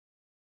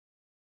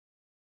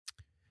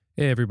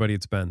Hey, everybody,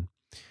 it's Ben.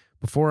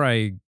 Before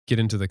I get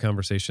into the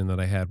conversation that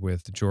I had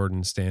with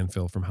Jordan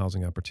Stanfill from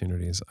Housing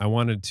Opportunities, I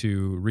wanted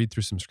to read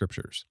through some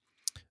scriptures.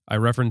 I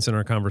referenced in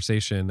our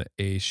conversation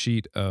a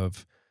sheet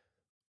of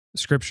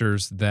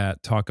scriptures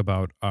that talk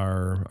about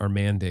our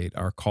mandate,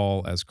 our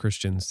call as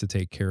Christians to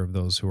take care of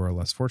those who are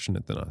less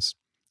fortunate than us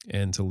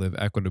and to live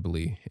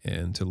equitably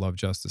and to love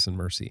justice and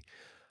mercy.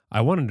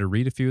 I wanted to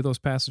read a few of those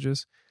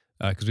passages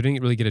because we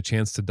didn't really get a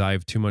chance to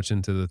dive too much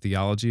into the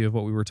theology of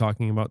what we were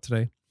talking about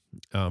today.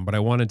 But I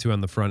wanted to,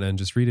 on the front end,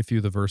 just read a few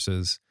of the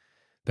verses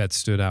that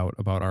stood out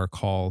about our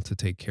call to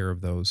take care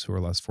of those who are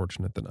less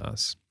fortunate than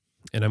us.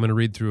 And I'm going to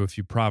read through a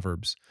few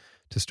Proverbs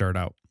to start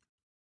out.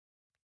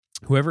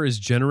 Whoever is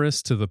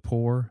generous to the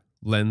poor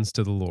lends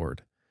to the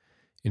Lord,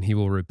 and he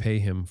will repay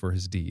him for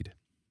his deed.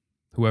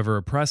 Whoever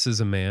oppresses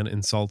a man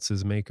insults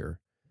his maker,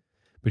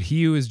 but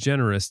he who is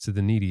generous to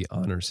the needy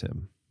honors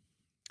him.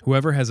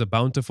 Whoever has a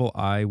bountiful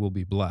eye will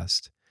be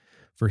blessed,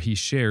 for he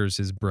shares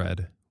his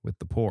bread with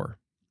the poor.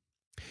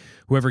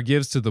 Whoever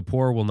gives to the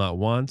poor will not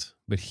want,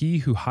 but he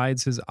who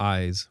hides his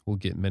eyes will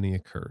get many a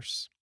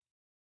curse.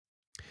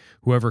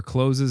 Whoever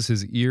closes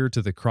his ear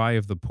to the cry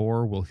of the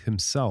poor will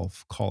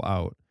himself call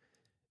out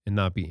and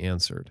not be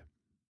answered.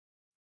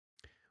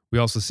 We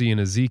also see in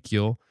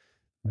Ezekiel,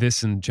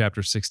 this in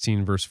chapter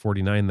 16, verse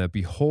 49, that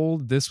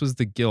behold, this was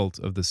the guilt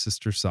of the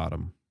sister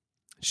Sodom.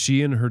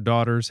 She and her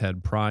daughters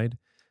had pride,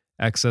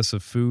 excess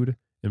of food,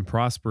 and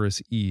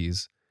prosperous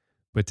ease,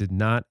 but did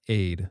not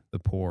aid the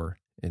poor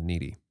and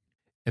needy.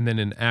 And then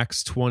in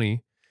Acts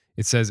 20,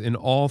 it says, in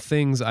all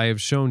things I have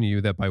shown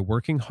you that by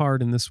working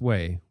hard in this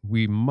way,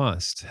 we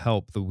must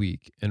help the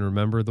weak and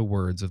remember the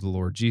words of the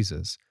Lord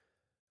Jesus,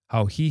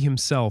 how he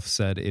himself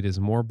said it is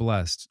more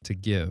blessed to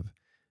give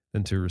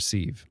than to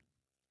receive.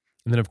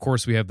 And then, of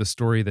course, we have the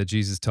story that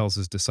Jesus tells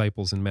his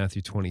disciples in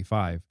Matthew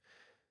 25,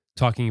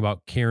 talking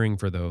about caring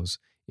for those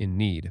in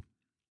need.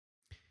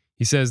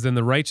 He says, then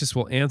the righteous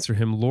will answer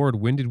him, Lord,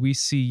 when did we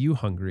see you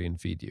hungry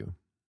and feed you,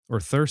 or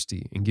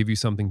thirsty and give you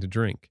something to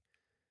drink?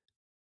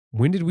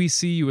 When did we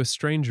see you a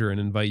stranger and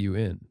invite you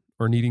in,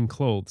 or needing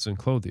clothes and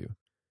clothe you?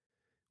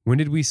 When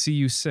did we see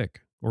you sick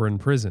or in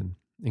prison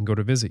and go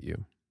to visit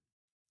you?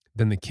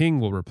 Then the king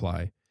will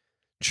reply,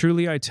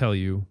 truly I tell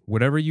you,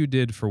 whatever you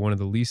did for one of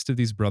the least of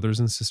these brothers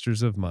and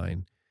sisters of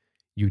mine,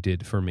 you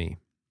did for me.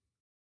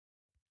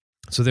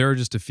 So there are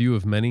just a few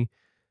of many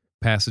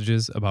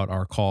passages about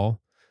our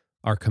call,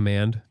 our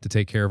command to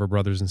take care of our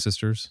brothers and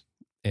sisters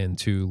and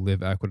to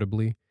live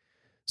equitably.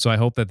 So I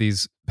hope that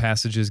these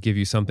passages give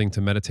you something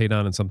to meditate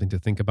on and something to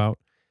think about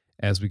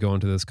as we go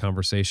into this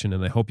conversation.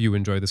 And I hope you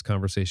enjoy this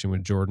conversation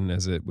with Jordan,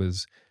 as it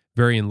was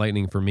very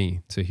enlightening for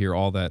me to hear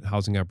all that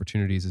Housing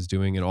Opportunities is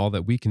doing and all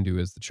that we can do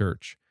as the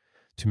church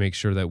to make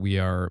sure that we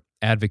are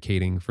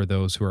advocating for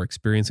those who are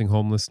experiencing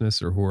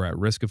homelessness or who are at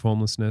risk of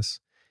homelessness,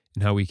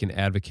 and how we can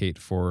advocate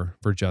for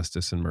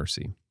justice and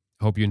mercy.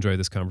 I hope you enjoy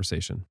this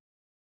conversation.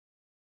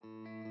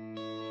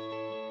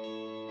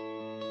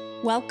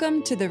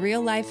 Welcome to the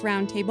Real Life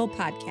Roundtable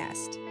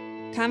podcast.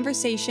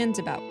 Conversations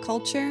about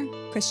culture,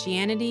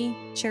 Christianity,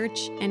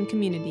 church, and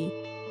community,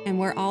 and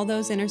where all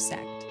those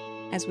intersect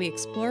as we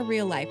explore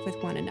real life with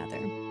one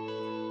another.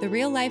 The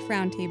Real Life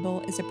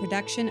Roundtable is a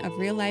production of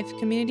Real Life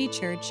Community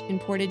Church in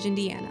Portage,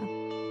 Indiana.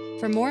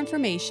 For more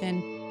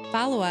information,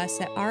 follow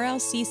us at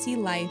RLCC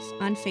Life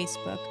on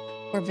Facebook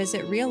or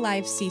visit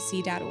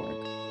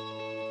reallifecc.org.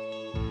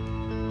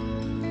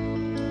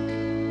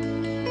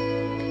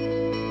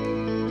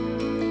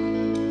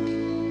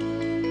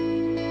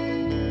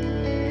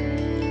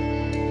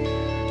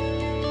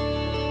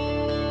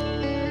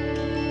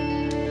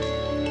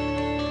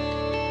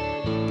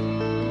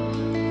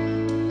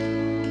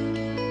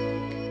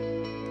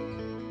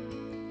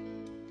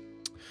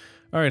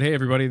 All right. Hey,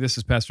 everybody. This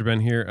is Pastor Ben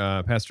here.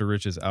 Pastor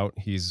Rich is out.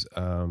 He's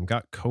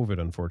got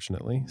COVID,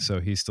 unfortunately. So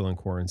he's still in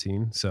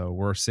quarantine. So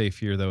we're safe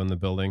here, though, in the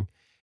building.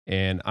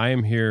 And I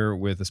am here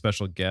with a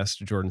special guest,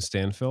 Jordan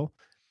Stanfill.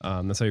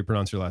 That's how you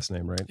pronounce your last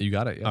name, right? You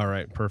got it. Yeah. All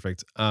right.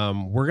 Perfect.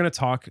 We're going to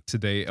talk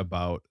today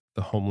about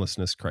the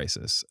homelessness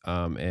crisis.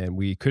 And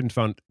we couldn't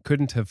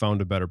have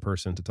found a better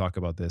person to talk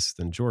about this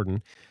than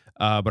Jordan.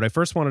 But I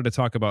first wanted to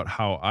talk about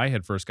how I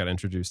had first got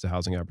introduced to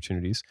Housing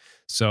Opportunities.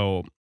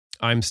 So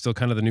I'm still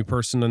kind of the new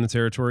person in the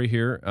territory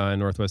here in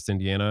Northwest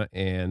Indiana.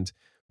 And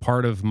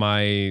part of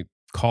my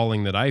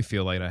calling that I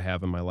feel like I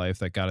have in my life,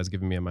 that God has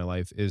given me in my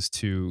life, is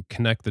to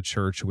connect the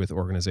church with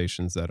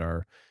organizations that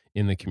are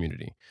in the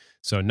community.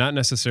 So not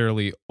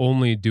necessarily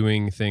only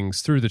doing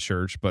things through the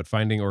church, but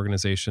finding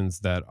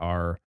organizations that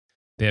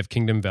they have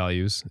kingdom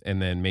values,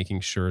 and then making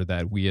sure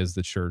that we as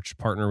the church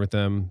partner with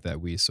them,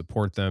 that we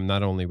support them,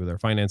 not only with our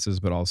finances,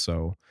 but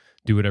also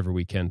do whatever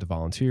we can to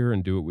volunteer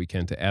and do what we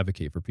can to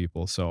advocate for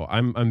people. So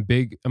I'm a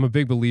big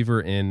believer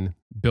in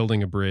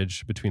building a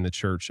bridge between the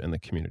church and the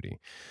community.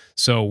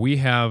 So we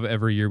have,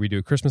 every year we do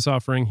a Christmas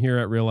offering here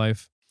at Real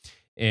Life.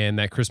 And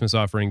that Christmas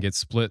offering gets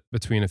split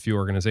between a few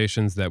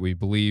organizations that we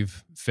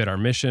believe fit our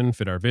mission,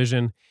 fit our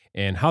vision,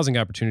 and Housing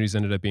Opportunities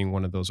ended up being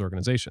one of those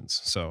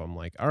organizations. So I'm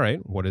like, all right,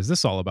 what is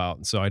this all about?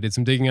 And so I did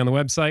some digging on the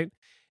website,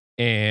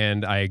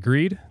 And I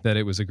agreed that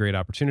it was a great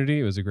opportunity.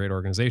 It was a great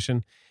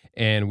organization.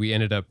 And we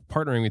ended up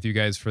partnering with you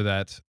guys for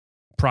that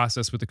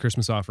process with the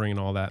Christmas offering and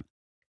all that.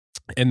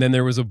 And then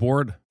there was a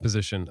board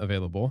position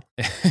available.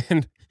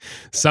 And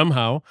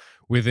somehow,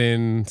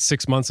 within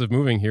 6 months of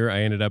moving here,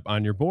 I ended up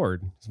on your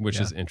board, which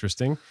Yeah. is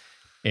interesting.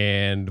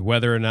 And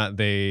whether or not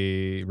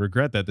they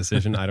regret that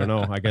decision, I don't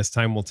know. I guess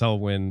time will tell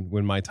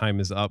when my time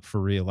is up for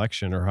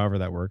reelection or however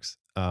that works.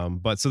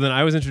 But so then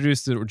I was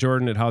introduced to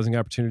Jordan at Housing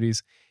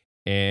Opportunities,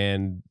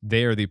 and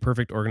they are the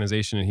perfect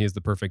organization, and he is the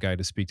perfect guy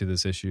to speak to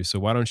this issue. So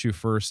why don't you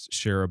first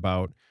share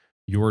about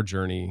your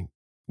journey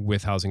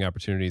with Housing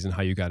Opportunities and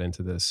how you got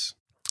into this?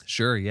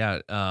 Sure. Yeah.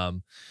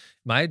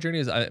 My journey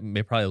is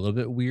probably a little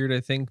bit weird,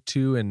 I think,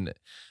 too. And,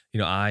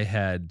 I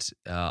had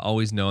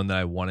always known that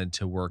I wanted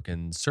to work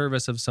in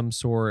service of some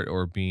sort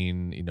or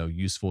being,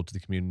 useful to the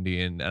community.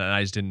 And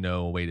I just didn't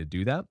know a way to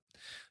do that.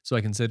 So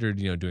I considered,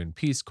 doing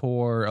Peace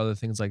Corps, other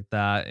things like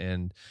that.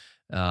 And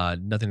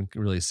nothing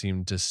really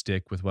seemed to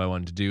stick with what I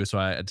wanted to do. So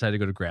I decided to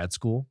go to grad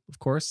school, of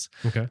course.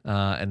 Okay.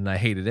 And I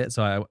hated it.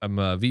 So I'm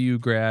a VU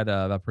grad,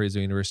 Valparaiso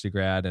University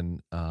grad,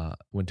 and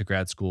went to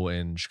grad school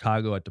in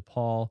Chicago at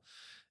DePaul.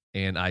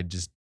 And I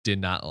just did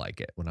not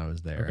like it when I was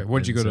Okay. there.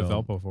 What'd you And go to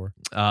so Valpo for?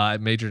 I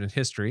majored in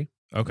history.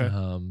 Okay.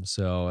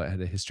 So I had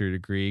a history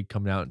degree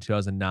coming out in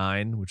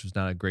 2009, which was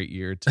not a great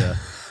year to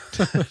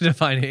to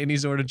find any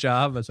sort of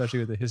job, especially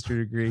with a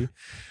history degree.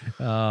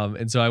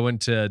 And so I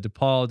went to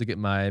DePaul to get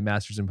my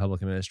master's in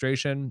public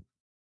administration.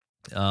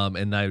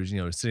 And I was,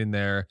 sitting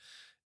there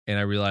and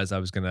I realized I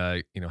was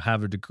gonna,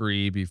 have a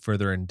degree, be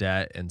further in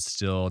debt, and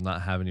still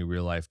not have any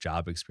real life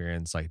job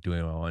experience, like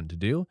doing what I wanted to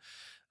do.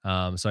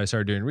 So I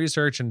started doing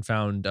research and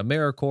found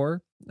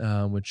AmeriCorps,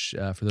 which,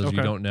 for those of you who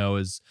Okay. don't know,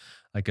 is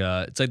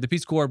it's like the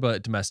Peace Corps,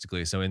 but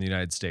domestically. So in the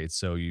United States.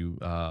 So you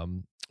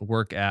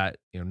work at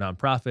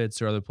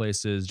nonprofits or other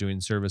places doing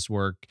service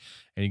work,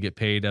 and you get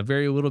paid a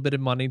very little bit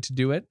of money to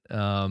do it.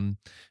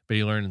 But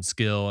you learn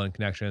skill and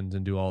connections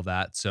and do all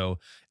that. So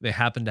they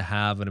happen to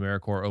have an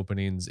AmeriCorps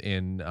openings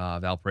in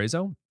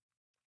Valparaiso.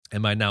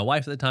 And my now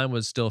wife at the time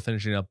was still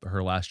finishing up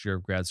her last year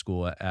of grad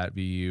school at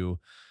VU.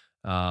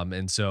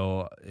 And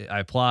so I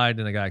applied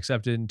and I got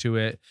accepted into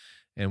it.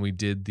 And we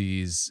did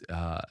these,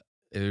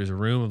 there's a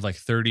room of like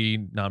 30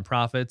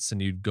 nonprofits,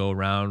 and you'd go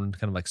around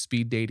kind of like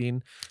speed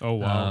dating, Oh,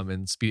 wow.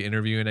 and speed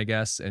interviewing, I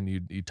guess. And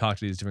you'd talk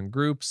to these different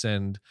groups,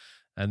 and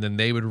then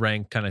they would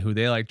rank kind of who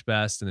they liked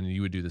best. And then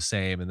you would do the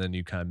same. And then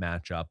you kind of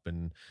match up,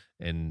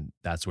 and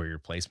that's where your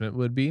placement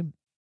would be.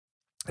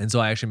 And so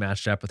I actually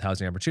matched up with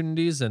Housing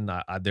Opportunities, and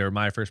they were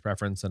my first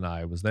preference, and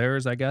I was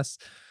theirs, I guess.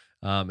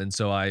 And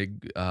so I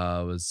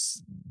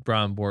was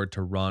brought on board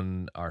to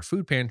run our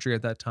food pantry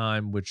at that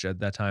time, which at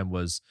that time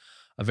was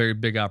a very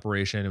big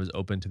operation. It was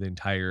open to the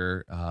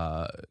entire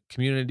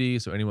community,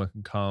 so anyone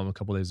could come a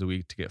couple days a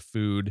week to get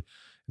food.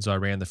 And so I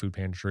ran the food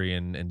pantry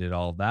and did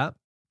all of that.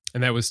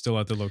 And that was still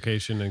at the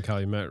location in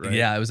Calumet, right?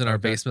 Yeah, it was in our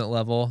Okay. basement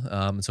level.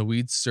 So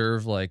we'd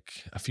serve like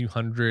a few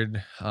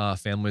hundred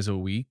families a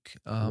week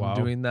Wow.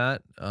 doing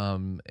that.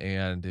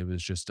 And it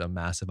was just a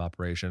massive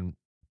operation.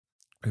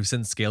 We've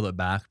since scaled it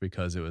back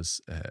because it was,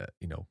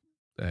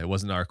 it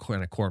wasn't our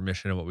kind of core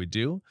mission of what we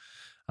do.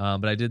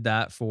 But I did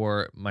that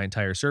for my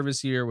entire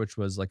service year, which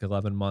was like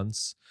 11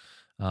 months.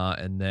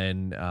 And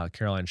then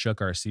Caroline Shook,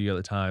 our CEO at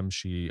the time,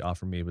 she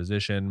offered me a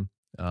position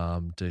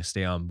to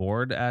stay on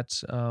board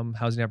at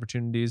Housing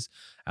Opportunities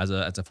as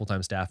a full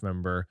time staff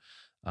member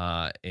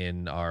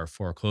in our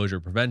foreclosure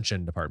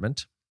prevention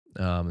department.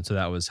 And so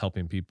that was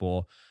helping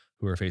people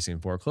who are facing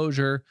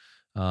foreclosure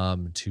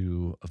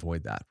to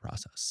avoid that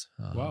process.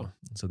 Wow.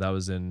 So that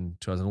was in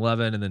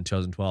 2011, and then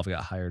 2012 I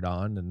got hired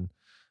on,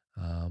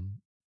 um,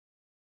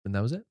 and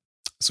that was it.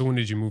 So when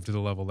did you move to the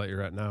level that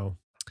you're at now?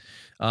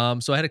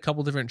 So I had a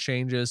couple different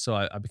changes. So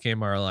I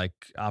became our like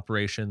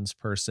operations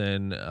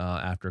person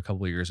after a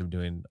couple of years of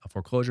doing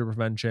foreclosure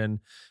prevention,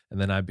 and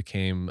then I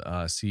became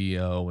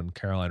CEO when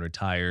Caroline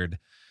retired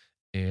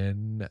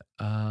in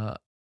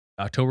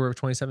October of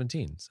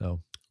 2017.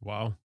 So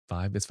Wow.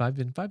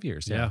 been 5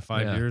 years. Yeah, Yeah,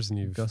 5 years, and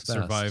you've goes fast.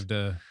 survived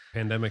a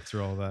pandemic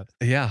through all that.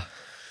 Yeah,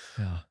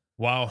 yeah.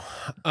 Wow.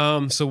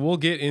 So we'll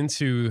get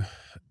into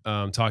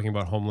talking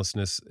about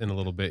homelessness in a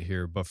little bit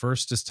here, but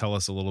first, just tell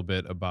us a little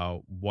bit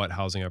about what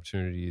Housing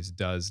Opportunities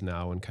does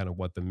now and kind of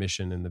what the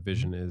mission and the Mhm.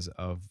 vision is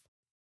of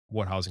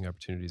what Housing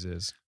Opportunities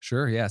is.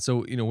 Sure. Yeah.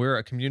 So, we're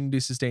a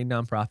community sustained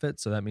nonprofit.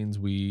 So that means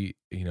we,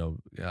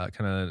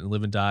 kind of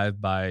live and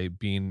dive by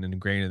being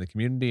ingrained in the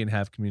community and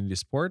have community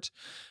support.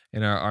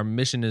 And our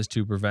mission is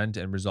to prevent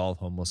and resolve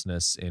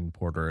homelessness in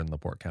Porter and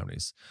LaPorte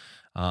counties.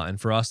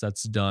 And for us,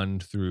 that's done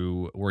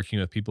through working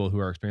with people who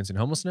are experiencing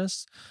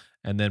homelessness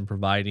and then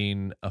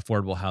providing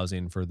affordable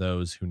housing for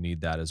those who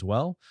need that as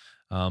well.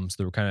 So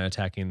we're kind of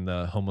attacking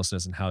the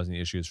homelessness and housing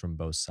issues from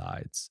both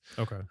sides.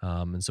 Okay.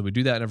 And so we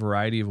do that in a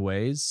variety of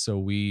ways. So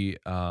we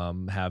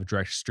have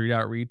direct street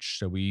outreach.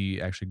 So we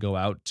actually go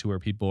out to where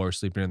people are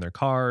sleeping in their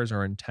cars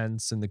or in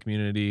tents in the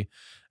community.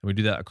 And we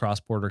do that across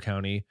Porter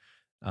County.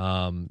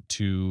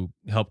 to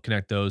help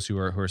connect those who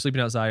are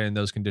sleeping outside in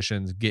those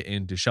conditions get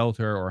into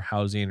shelter or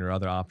housing or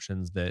other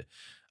options that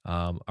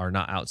are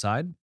not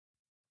outside.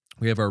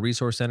 We have our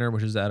resource center,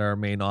 which is at our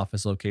main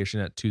office location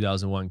at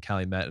 2001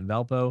 Calumet in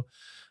Valpo.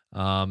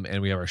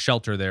 And we have our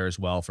shelter there as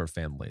well for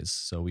families.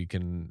 So we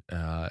can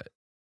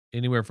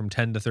anywhere from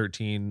 10 to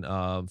 13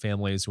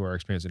 families who are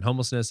experiencing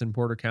homelessness in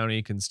Porter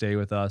County can stay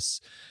with us.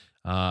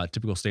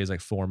 Typical stay is like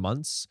 4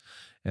 months,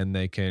 and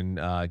they can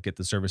get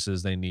the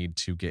services they need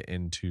to get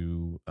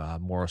into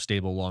more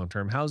stable long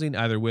term housing,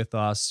 either with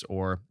us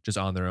or just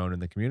on their own in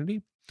the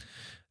community.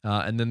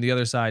 And then the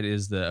other side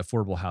is the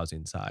affordable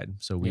housing side.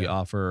 So we Yeah.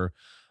 offer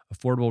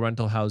affordable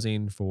rental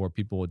housing for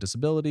people with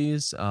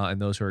disabilities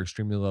and those who are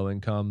extremely low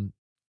income.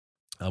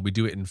 We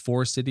do it in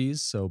 4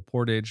 cities, so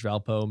Portage,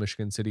 Valpo,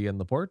 Michigan City, and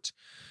LaPorte.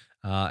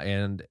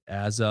 And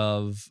as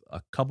of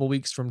a couple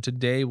weeks from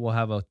today, we'll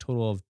have a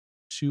total of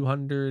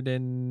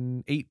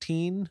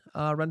 218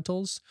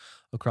 rentals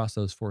across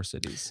those 4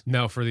 cities.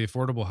 Now, for the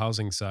affordable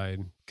housing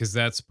side, because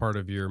that's part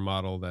of your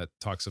model that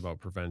talks about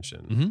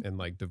prevention Hmm. and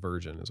like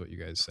diversion, is what you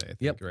guys say, I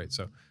think, Yep. right?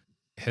 So,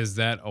 has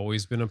that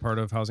always been a part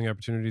of Housing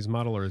Opportunities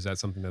model, or is that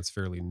something that's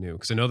fairly new?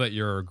 Because I know that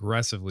you're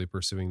aggressively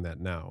pursuing that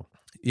now.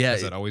 Yeah.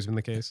 Has that always been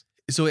the case?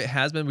 So it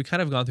has been. We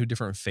kind of gone through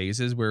different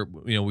phases where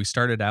we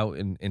started out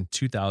in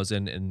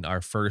 2000, and our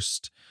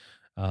first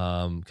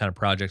kind of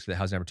project that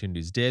Housing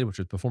Opportunities did, which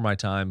was before my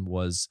time,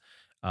 was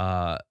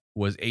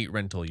 8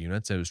 rental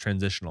units. It was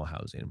transitional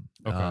housing.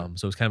 Okay.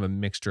 So it was kind of a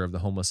mixture of the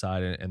homeless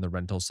side and the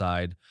rental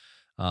side.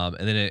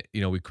 And then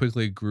we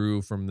quickly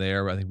grew from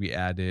there. I think we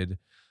added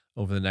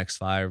over the next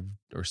 5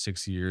 or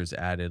 6 years,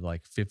 added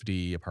like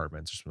 50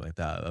 apartments or something like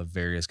that of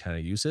various kind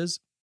of uses.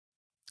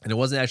 And it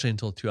wasn't actually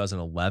until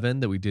 2011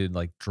 that we did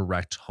like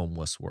direct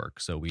homeless work.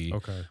 So we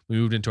Okay. we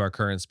moved into our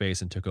current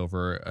space and took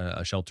over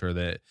a shelter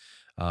that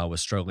was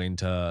struggling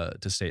to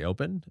stay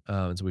open.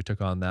 And so we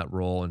took on that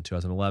role in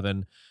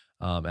 2011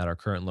 at our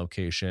current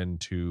location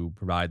to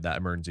provide that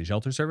emergency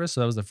shelter service.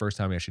 So that was the first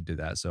time we actually did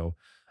that. So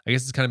I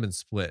guess it's kind of been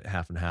split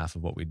half and half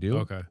of what we do.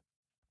 Okay.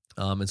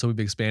 And so we've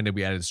expanded.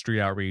 We added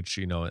street outreach,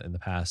 in the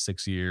past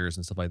 6 years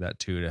and stuff like that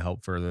too, to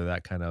help further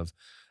that kind of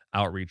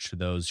outreach to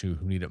those who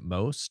need it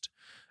most.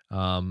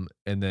 And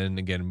then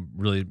again,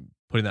 really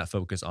putting that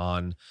focus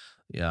on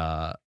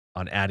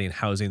adding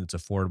housing that's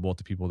affordable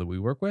to people that we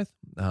work with,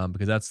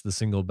 because that's the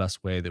single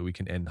best way that we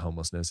can end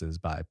homelessness is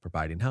by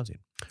providing housing.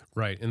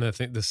 Right. And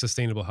the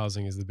sustainable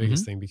housing is the Hmm.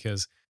 biggest thing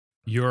because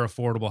your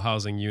affordable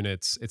housing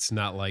units, it's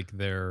not like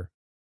they're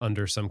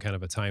under some kind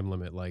of a time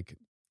limit. Like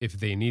if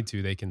they need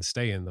to, they can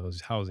stay in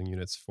those housing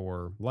units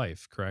for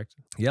life, correct?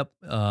 Yep.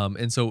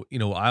 And so,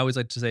 I always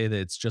like to say that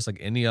it's just like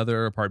any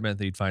other apartment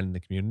that you'd find in the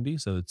community.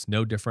 So it's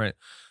no different,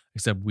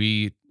 except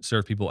we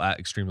serve people at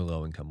extremely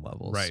low income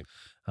levels. Right.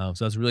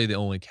 So that's really the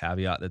only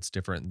caveat that's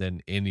different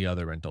than any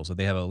other rental. So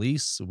they have a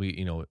lease.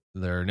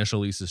 Their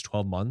initial lease is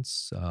 12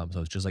 months. So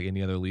it's just like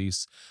any other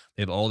lease.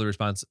 They have all the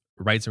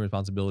rights and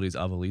responsibilities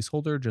of a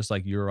leaseholder, just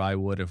like you or I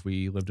would if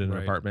we lived in an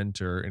Right.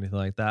 apartment or anything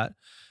like that.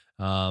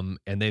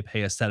 And they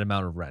pay a set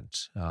amount of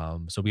rent.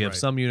 So we have Right.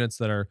 some units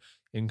that are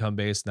income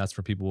based, and that's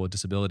for people with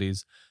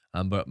disabilities.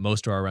 But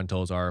most of our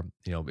rentals are,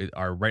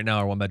 right now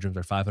our one bedrooms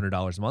are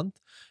 $500 a month,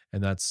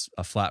 and that's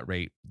a flat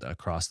rate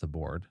across the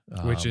board.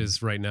 Which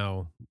is right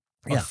now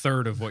a Yeah,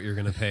 third of what you're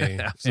going to pay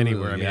anywhere. I absolutely,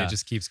 mean, it yeah,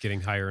 just keeps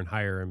getting higher and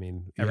higher. I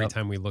mean, every yep,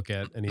 time we look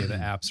at any of the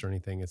apps or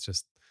anything, it's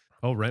just,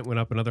 oh, rent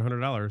went up another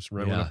 $100. Rent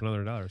went yeah, up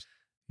another $100.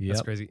 That's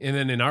yep, crazy. And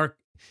then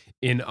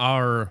in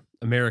our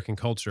American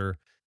culture,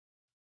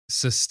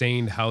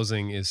 sustained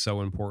housing is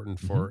so important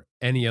hmm, for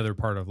any other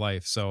part of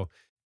life. So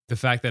the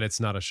fact that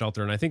it's not a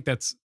shelter, and I think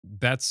that's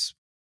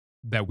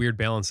that weird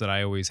balance that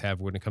I always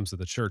have when it comes to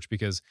the church,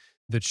 because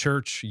the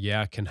church,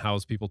 yeah, can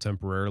house people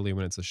temporarily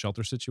when it's a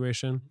shelter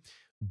situation,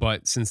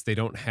 but since they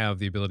don't have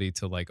the ability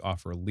to like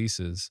offer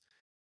leases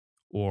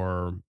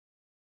or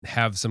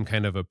have some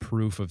kind of a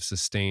proof of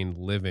sustained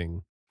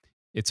living,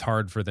 it's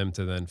hard for them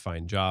to then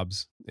find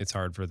jobs. It's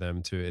hard for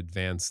them to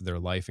advance their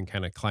life and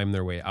kind of climb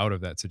their way out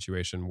of that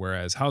situation.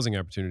 Whereas housing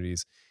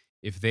opportunities,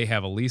 if they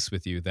have a lease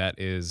with you, that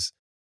is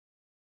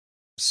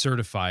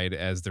certified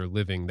as their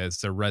living,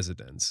 that's their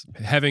residence.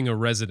 Having a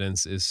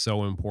residence is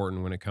so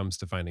important when it comes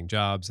to finding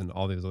jobs and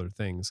all these other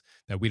things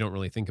that we don't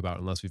really think about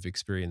unless we've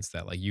experienced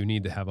that. Like you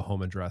need to have a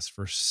home address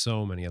for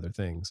so many other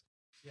things.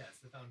 yeah. It's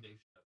the foundation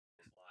of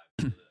people's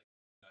lives. Really.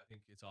 I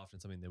think it's often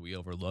something that we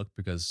overlook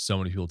because so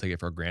many people take it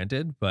for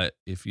granted. But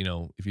if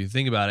you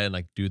think about it and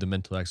like do the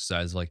mental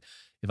exercise, like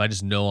if I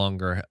just no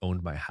longer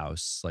owned my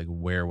house, like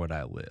where would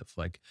I live?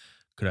 Like,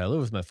 could I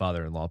live with my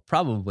father-in-law?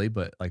 Probably,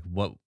 but like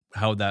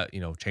how would that,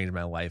 change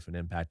my life and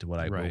impact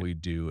what Right. we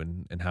do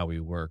and how we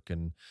work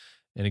and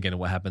again,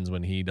 what happens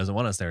when he doesn't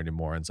want us there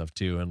anymore and stuff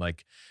too. And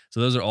like, so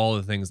those are all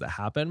the things that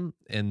happen.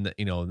 And,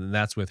 and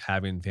that's with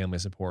having family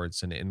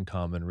supports and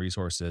income and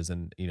resources.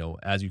 And,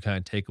 as you kind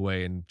of take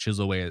away and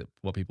chisel away at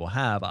what people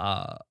have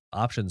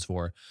options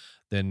for,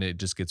 then it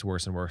just gets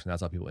worse and worse, and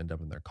that's how people end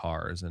up in their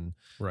cars. And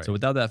so Right.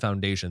 without that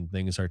foundation,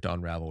 things start to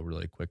unravel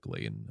really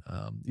quickly. And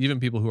even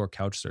people who are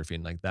couch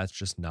surfing, like that's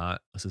just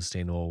not a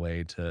sustainable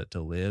way to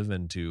live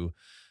and to,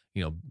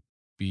 you know,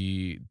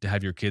 be to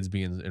have your kids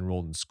be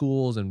enrolled in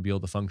schools and be able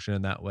to function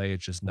in that way.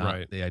 It's just not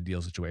Right. the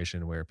ideal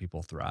situation where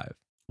people thrive.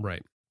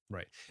 Right.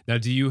 Right. Now,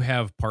 do you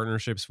have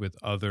partnerships with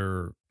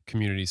other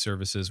community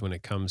services when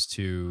it comes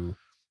to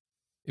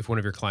if one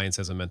of your clients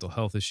has a mental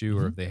health issue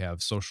or Mhm. if they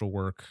have social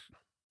work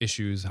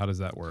issues? How does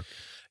that work?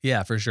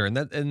 Yeah, for sure. And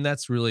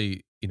that's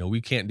really, we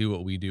can't do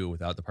what we do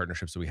without the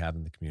partnerships that we have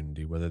in the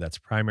community, whether that's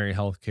primary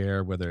health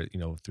care, whether,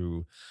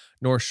 through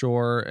North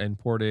Shore and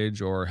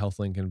Portage or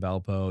HealthLink and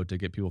Valpo to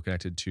get people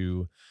connected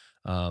to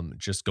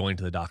just going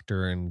to the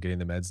doctor and getting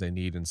the meds they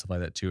need and stuff like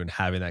that too, and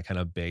having that kind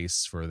of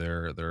base for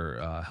their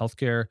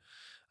healthcare.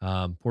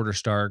 Porter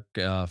Stark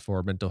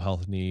for mental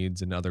health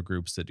needs and other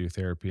groups that do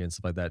therapy and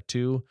stuff like that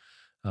too.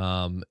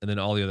 And then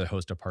all the other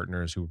host of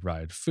partners who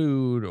provide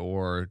food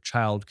or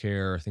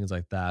childcare, things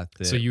like that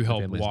So that you the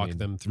help families walk need.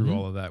 them through Hmm.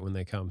 all of that when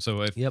they come.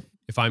 So Yep.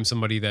 if I'm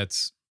somebody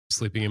that's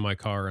sleeping in my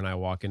car and I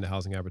walk into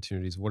housing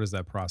opportunities, what does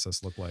that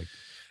process look like?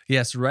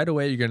 Yes, right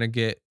away you're gonna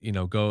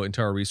go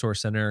into our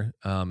resource center,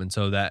 and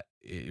so that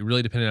it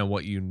really depending on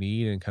what you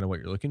need and kind of what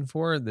you're looking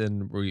for,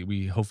 then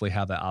we hopefully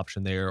have that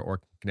option there or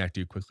can connect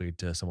you quickly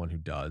to someone who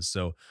does.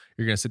 So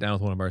you're gonna sit down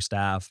with one of our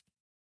staff.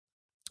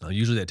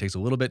 Usually that takes a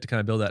little bit to kind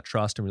of build that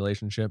trust and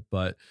relationship,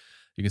 but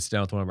you can sit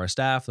down with one of our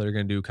staff that are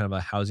going to do kind of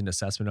a housing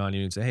assessment on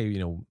you and say,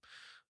 hey,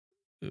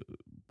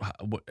 uh,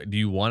 do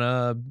you want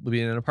to be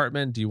in an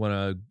apartment?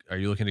 Are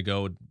you looking to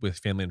go with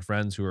family and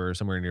friends who are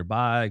somewhere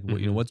nearby?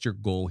 Like, Hmm. what's your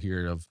goal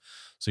here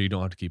so you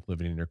don't have to keep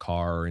living in your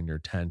car or in your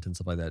tent and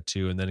stuff like that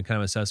too. And then kind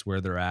of assess where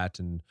they're at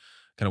and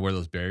kind of where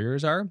those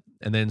barriers are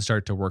and then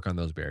start to work on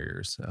those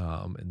barriers.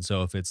 And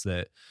so if it's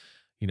that,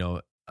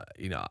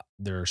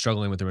 they're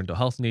struggling with their mental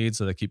health needs,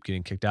 so they keep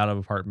getting kicked out of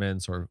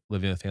apartments or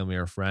living with family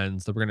or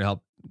friends. Then we're going to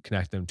help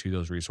connect them to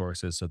those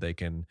resources so they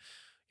can,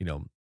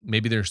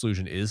 maybe their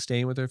solution is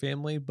staying with their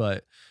family,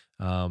 but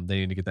they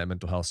need to get that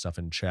mental health stuff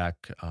in check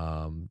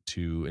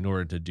to in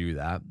order to do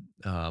that.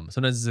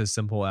 Sometimes it's as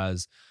simple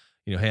as,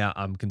 hey,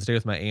 I can stay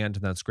with my aunt,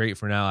 and that's great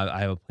for now. I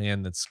have a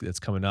plan that's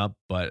coming up,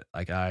 but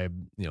like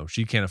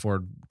she can't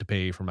afford to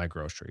pay for my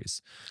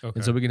groceries,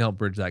 and so Okay. we can help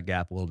bridge that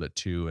gap a little bit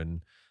too,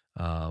 and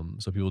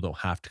so people don't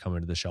have to come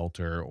into the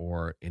shelter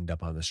or end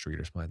up on the street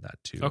or something like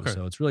that too. Okay.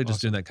 So it's really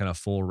just doing Awesome. that kind of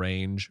full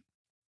range.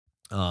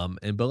 But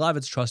a lot of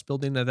it's trust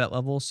building at that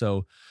level.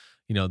 So,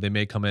 they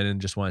may come in and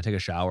just want to take a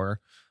shower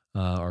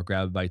or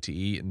grab a bite to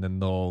eat, and then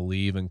they'll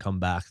leave and come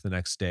back the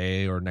next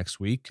day or next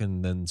week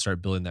and then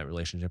start building that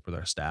relationship with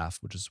our staff,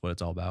 which is what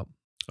it's all about.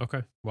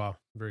 Okay. Wow.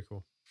 Very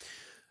cool.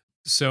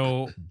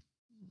 So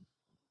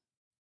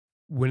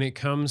when it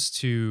comes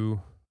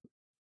to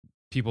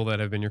people that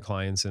have been your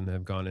clients and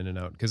have gone in and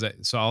out,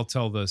 so I'll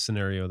tell the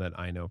scenario that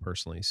I know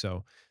personally.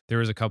 So there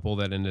was a couple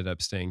that ended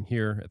up staying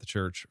here at the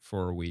church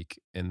for a week,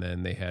 and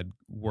then they had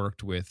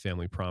worked with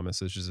Family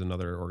Promise, which is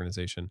another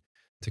organization,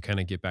 to kind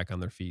of get back on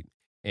their feet.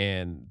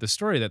 And the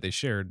story that they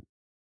shared,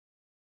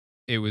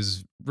 it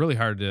was really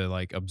hard to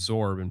like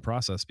absorb and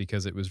process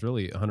because it was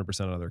really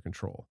 100% out of their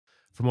control.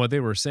 From what they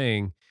were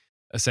saying,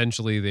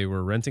 essentially they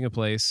were renting a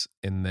place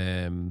and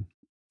then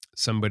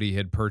somebody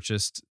had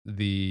purchased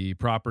the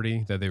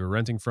property that they were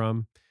renting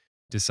from,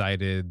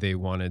 decided they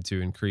wanted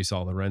to increase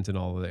all the rent in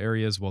all of the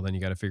areas. Well, then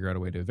you got to figure out a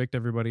way to evict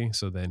everybody.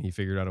 So then he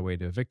figured out a way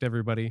to evict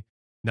everybody.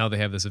 Now they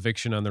have this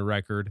eviction on their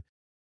record.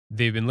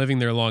 They've been living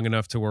there long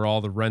enough to where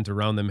all the rent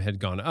around them had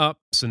gone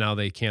up. So now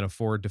they can't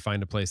afford to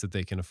find a place that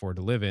they can afford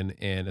to live in.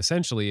 And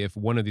essentially, if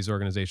one of these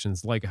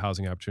organizations like a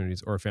Housing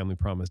Opportunities or a Family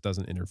Promise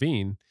doesn't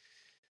intervene,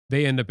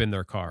 they end up in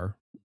their car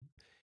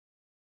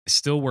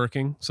still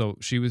working. So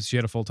she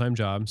had a full-time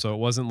job. So it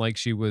wasn't like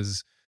she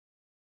was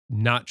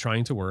not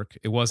trying to work.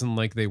 It wasn't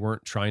like they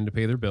weren't trying to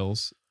pay their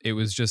bills. It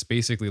was just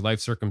basically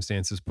life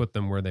circumstances put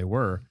them where they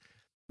were.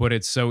 But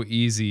it's so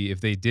easy if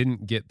they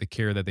didn't get the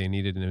care that they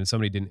needed and if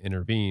somebody didn't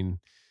intervene,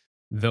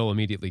 they'll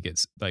immediately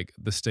get like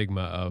the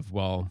stigma of,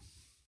 well,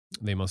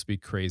 they must be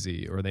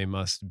crazy or they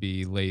must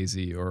be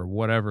lazy or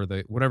whatever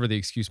the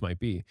excuse might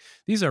be.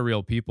 These are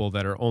real people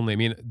that are only, I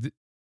mean,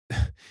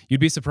 you'd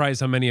be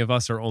surprised how many of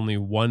us are only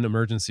one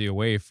emergency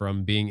away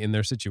from being in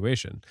their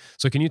situation.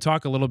 So can you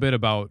talk a little bit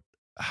about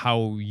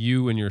how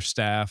you and your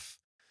staff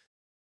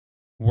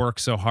work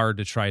so hard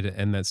to try to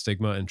end that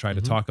stigma and try to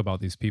Hmm. talk about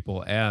these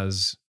people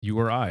as you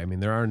or I? I mean,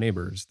 there are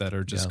neighbors that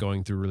are just Yeah.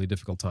 going through really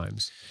difficult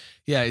times.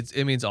 Yeah.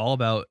 It's all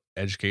about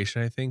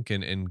education, I think,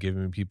 and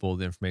giving people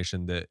the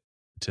information that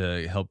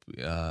to help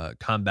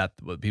combat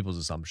people's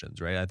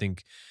assumptions, right? I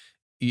think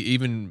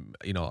even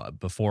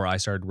before I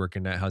started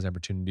working at Housing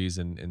Opportunities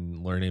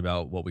and learning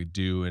about what we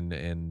do and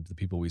the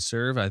people we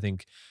serve, I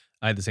think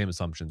I had the same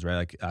assumptions, right?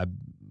 Like I've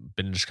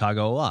been in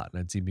Chicago a lot, and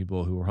I'd seen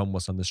people who were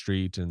homeless on the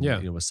street, and Yeah.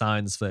 with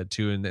signs for that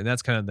too, and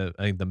that's kind of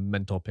I think the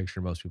mental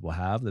picture most people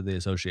have that they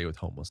associate with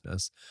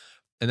homelessness,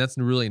 and that's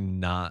really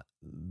not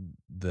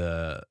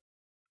the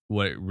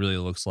what it really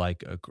looks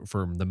like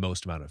for the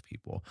most amount of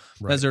people.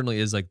 That Right. certainly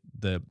is like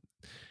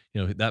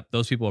that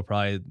those people are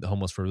probably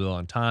homeless for a really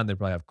long time. They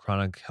probably have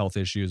chronic health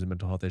issues and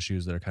mental health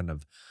issues that are kind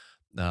of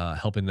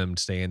helping them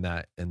stay in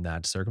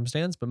that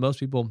circumstance. But most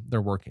people,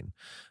 they're working.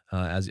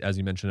 As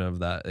you mentioned of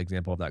that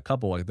example of that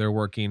couple, like they're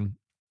working,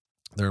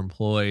 they're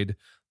employed,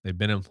 they've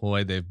been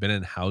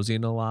in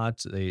housing a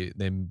lot. They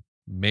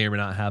may or may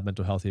not have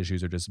mental health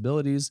issues or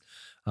disabilities,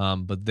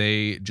 but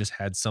they just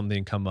had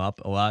something come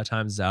up. A lot of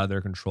times it's out of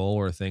their control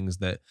or things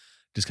that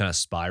just kind of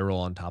spiral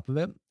on top of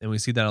it. And we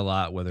see that a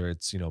lot, whether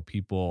it's,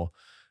 people,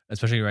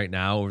 especially right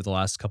now over the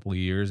last couple of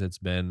years, it's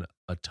been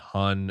a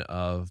ton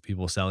of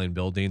people selling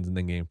buildings and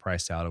then getting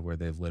priced out of where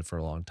they've lived for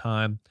a long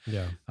time.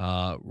 Yeah.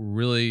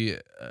 Really,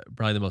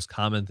 probably the most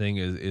common thing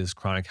is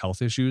chronic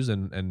health issues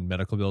and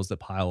medical bills that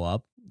pile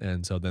up,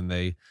 and so then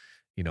they,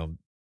 you know,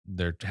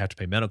 they have to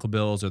pay medical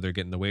bills or they're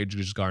getting the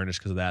wages garnished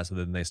because of that. So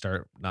then they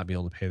start not being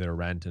able to pay their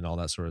rent and all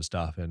that sort of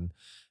stuff, and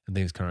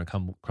things kind of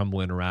come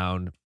crumbling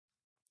around.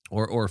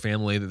 Or a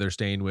family that they're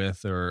staying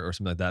with or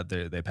something like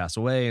that, they pass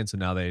away, and so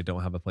now they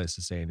don't have a place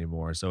to stay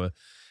anymore. So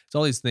it's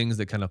all these things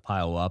that kind of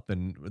pile up,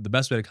 and the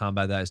best way to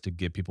combat that is to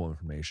give people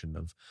information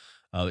of,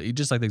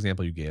 just like the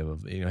example you gave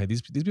of, hey,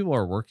 these people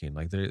are working,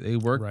 like they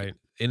work Right.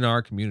 in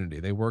our community,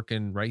 they work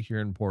in right here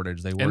in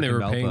Portage, they And work they in were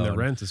paying their Valpo, and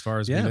rent as far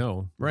as we yeah,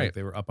 know. right, Like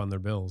they were up on their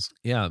bills.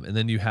 yeah, and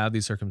then you have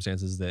these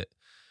circumstances that,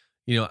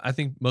 I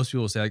think most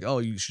people say like, "Oh,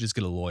 you should just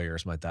get a lawyer or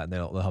something like that, and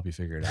they'll help you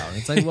figure it out." And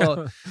it's like,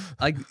 well,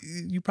 like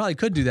you probably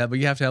could do that, but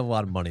you have to have a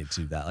lot of money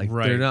to do that. Like they're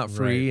Right, not right,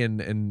 free,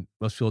 and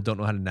most people don't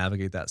know how to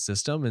navigate that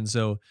system. And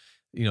so,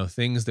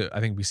 things that I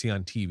think we see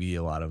on TV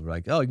a lot of,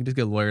 like, "Oh, you can just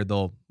get a lawyer;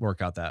 they'll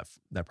work out that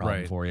problem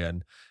right, for you,"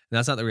 and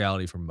that's not the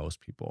reality for most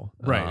people.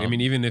 right. I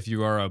mean, even if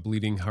you are a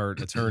bleeding heart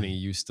attorney,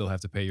 you still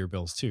have to pay your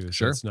bills too. So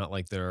Sure, it's not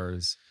like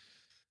there's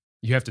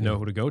you have to know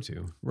who to go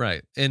to.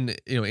 right. And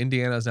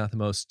Indiana is not the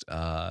most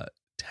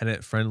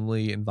tenant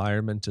friendly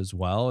environment as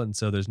well, and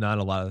so there's not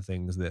a lot of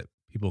things that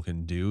people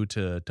can do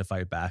to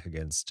fight back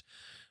against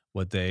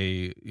what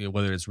they,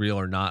 whether it's real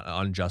or not,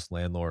 unjust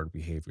landlord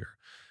behavior.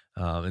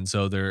 And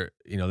so there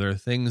are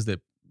things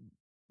that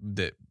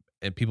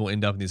and people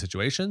end up in these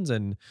situations,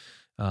 and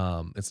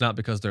it's not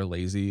because they're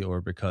lazy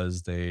or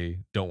because they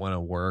don't want to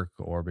work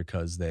or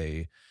because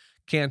they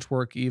can't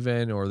work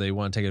even or they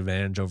want to take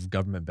advantage of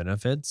government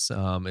benefits.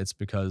 It's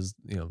because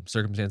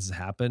circumstances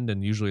happened,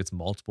 and usually it's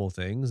multiple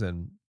things,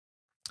 and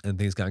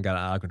things kind of got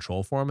out of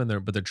control for them, and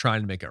they're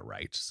trying to make it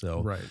right.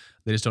 So Right,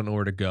 they just don't know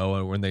where to go,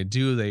 and when they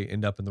do, they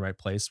end up in the right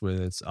place,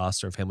 whether it's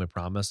us or Family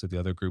Promise or the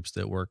other groups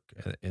that work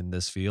in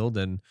this field,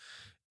 and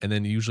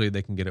then usually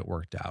they can get it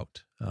worked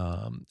out.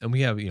 And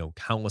we have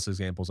countless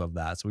examples of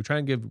that. So we try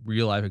and give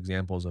real life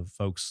examples of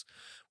folks,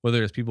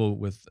 whether it's people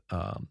with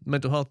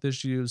mental health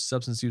issues,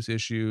 substance use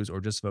issues, or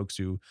just folks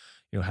who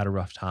had a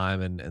rough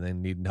time and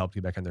then need help to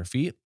get back on their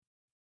feet.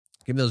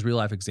 Giving those real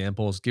life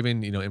examples,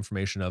 giving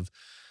information of,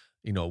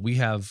 we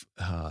have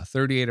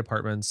 38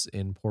 apartments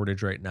in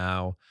Portage right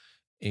now,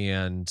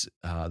 and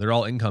they're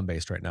all income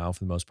based right now for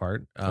the most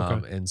part.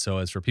 okay, And so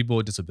it's for people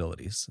with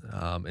disabilities.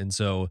 And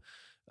so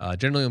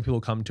generally, when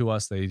people come to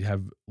us, they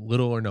have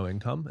little or no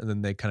income, and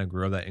then they kind of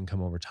grow that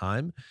income over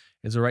time.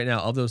 And so right now,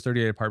 of those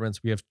 38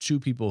 apartments, we have two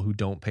people who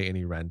don't pay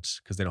any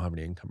rent because they don't have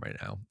any income right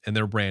now, and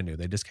they're brand new.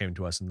 They just came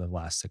to us in the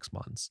last 6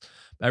 months.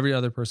 Every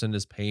other person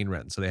is paying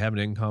rent, so they have an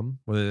income,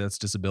 whether that's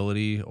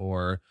disability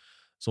or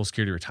Social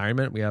Security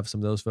retirement. We have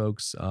some of those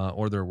folks,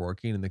 or they're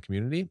working in the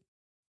community.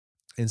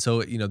 And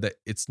so, that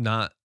it's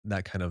not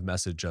that kind of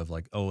message of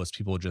like, oh, it's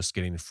people just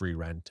getting free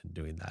rent and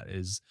doing that.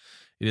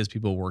 It is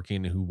people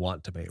working who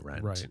want to pay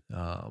rent. right,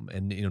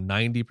 And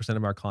 90%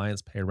 of our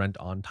clients pay rent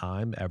on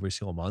time every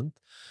single month.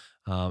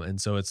 And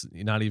so it's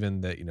not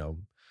even that,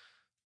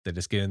 they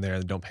just get in there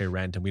and don't pay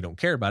rent and we don't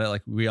care about it.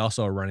 Like we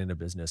also are running a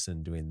business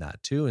and doing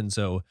that too. And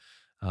so,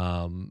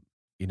 um,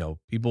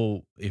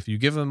 people, if you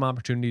give them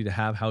opportunity to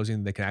have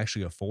housing they can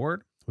actually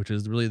afford, which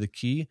is really the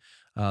key,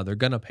 they're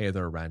gonna pay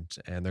their rent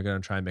and they're gonna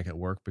try and make it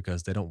work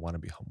because they don't want to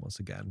be homeless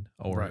again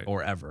or right,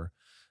 ever.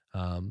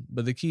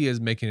 But the key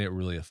is making it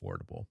really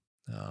affordable.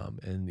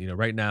 And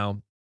right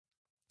now,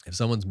 if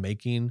someone's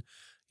making,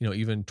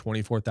 even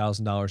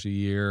 $24,000 a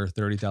year,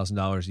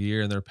 $30,000 a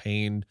year, and they're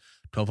paying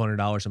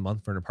 $1,200 a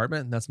month for an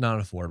apartment, that's not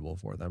affordable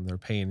for them. They're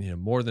paying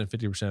more than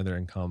 50% of their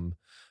income,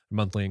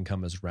 monthly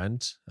income is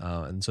rent,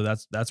 and so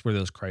that's where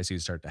those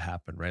crises start to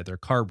happen. Right, their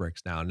car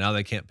breaks down. Now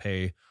they can't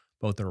pay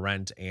both their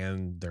rent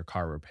and their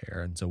car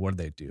repair, and so what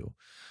do?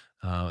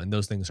 And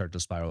those things start to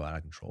spiral out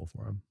of control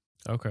for them.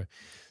 okay.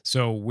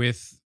 So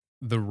with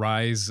the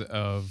rise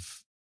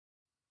of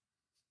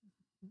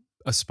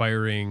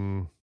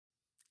aspiring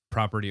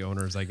property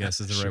owners, I guess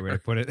is the right way to Sure.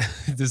 put it.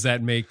 Does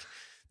that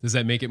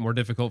make it more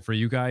difficult for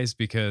you guys?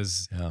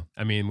 Because Yeah.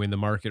 I mean, when the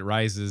market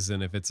rises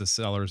and if it's a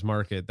seller's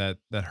market, that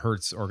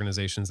hurts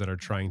organizations that are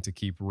trying to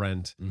keep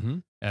rent Hmm.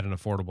 at an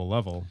affordable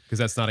level. Because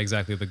that's not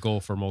exactly the goal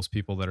for most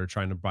people that are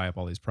trying to buy up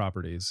all these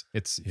properties.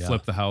 It's Yeah.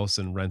 flip the house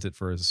and rent it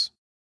for as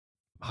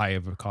high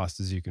of a cost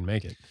as you can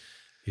make it.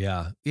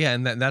 Yeah. Yeah.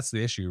 And that's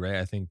the issue, right?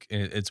 I think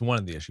it's one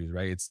of the issues,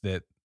 right? It's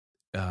that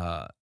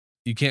uh,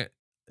 you can't.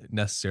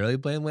 necessarily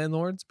blame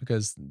landlords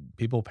because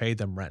people pay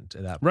them rent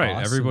at that Right. cost,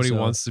 and Everybody so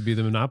wants to be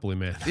the monopoly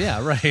man.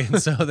 yeah, right.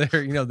 And so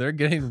they're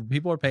getting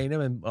people are paying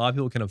them, and a lot of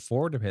people can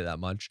afford to pay that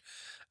much.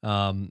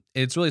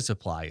 It's really a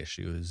supply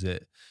issue. Is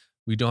that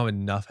we don't have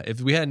enough.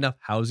 If we had enough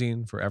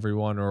housing for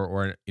everyone,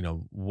 or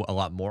a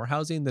lot more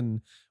housing,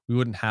 then we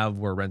wouldn't have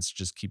where rents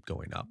just keep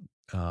going up.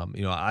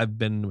 I've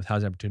been with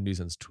housing opportunities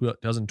since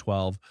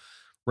 2012.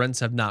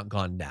 Rents have not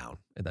gone down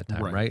at that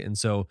time, Right. right? And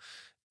so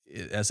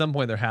at some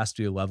point there has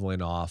to be a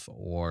leveling off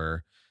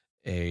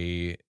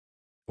a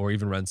or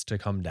even rents to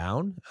come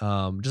down,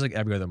 just like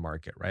every other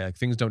market, right? Like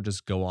things don't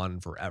just go on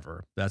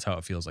forever. That's how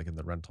it feels like in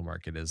the rental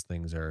market is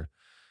things are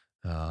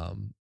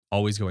um,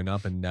 always going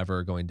up and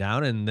never going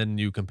down. And then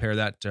you compare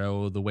that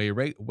to the way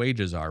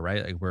wages are,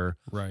 right? Like where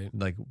Right.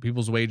 like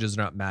people's wages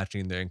are not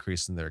matching the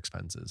increase in their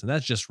expenses. And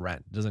that's just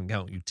rent. It doesn't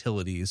count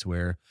utilities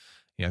where,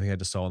 I think I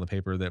just saw in the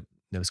paper that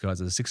Nabisco has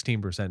a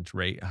 16%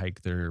 rate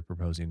hike they're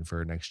proposing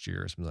for next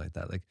year or something like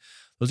that. Like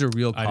those are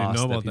real I didn't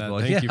know costs that about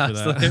that. people, Thank you for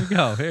so there you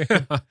go.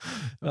 that.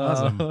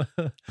 Awesome.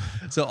 Uh,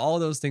 so all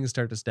those things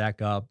start to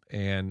stack up,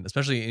 and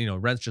especially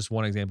rent's just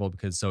one example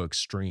because it's so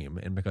extreme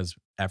and because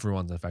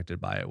everyone's affected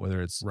by it,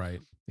 whether it's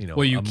Right.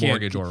 Well, a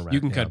mortgage or a you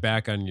rent. can Yeah, cut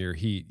back on your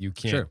heat. You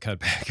sure, can't cut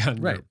back on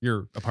right.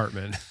 your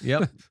apartment.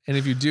 Yep. And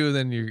if you do,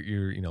 then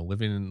you're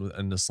living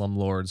in a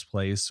slumlord's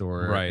place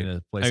or Right. in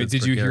a place I mean, that's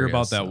did you hear precarious.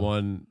 about that So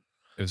one?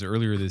 It was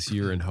earlier this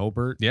year in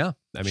Hobart. yeah,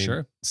 I mean,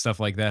 sure. stuff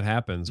like that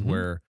happens Hmm.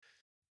 where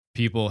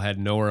people had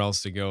nowhere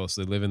else to go.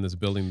 So they live in this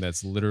building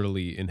that's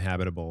literally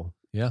inhabitable.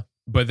 Yeah.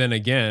 But then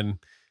again,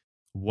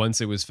 once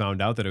it was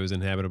found out that it was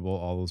inhabitable,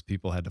 all those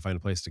people had to find a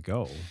place to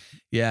go.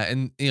 Yeah,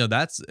 and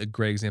that's a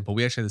great example.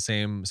 We actually had the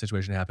same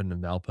situation happen in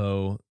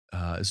Valpo.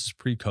 This is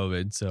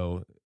pre-COVID,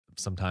 so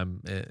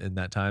sometime in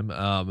that time,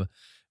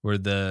 where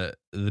the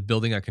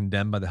building got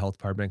condemned by the health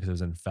department because it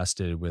was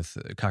infested with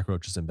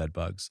cockroaches and bed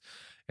bugs,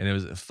 and it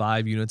was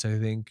 5 units, I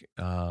think.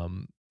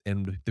 And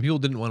the people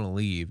didn't want to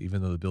leave,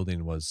 even though the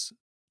building was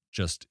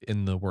just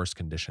in the worst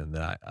condition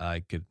that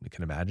I can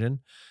imagine,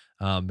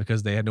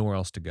 because they had nowhere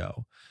else to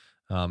go.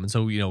 And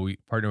so, we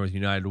partner with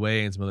United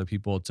Way and some other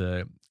people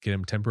to get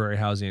him temporary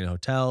housing in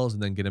hotels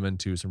and then get him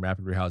into some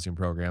rapid rehousing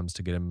programs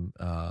to get him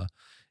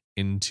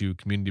into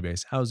community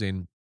based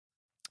housing.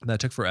 That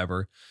took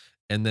forever.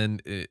 And then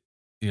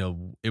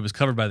it was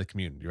covered by the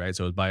community, right?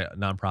 So it was by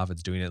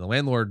nonprofits doing it. The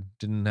landlord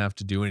didn't have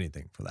to do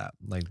anything for that.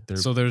 Like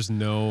So there's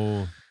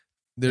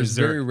is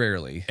very there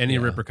rarely any yeah.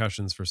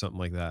 repercussions for something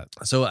like that?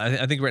 So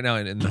I think right now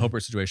in the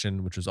Hobart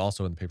situation, which was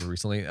also in the paper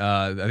recently,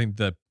 I think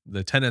the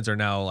tenants are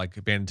now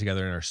like banded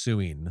together and are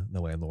suing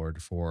the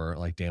landlord for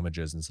like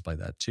damages and stuff like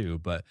that too.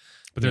 But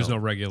There's no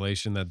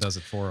regulation that does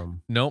it for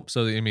them. nope.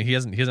 So I mean, he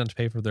doesn't have to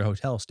pay for their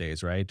hotel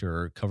stays, right,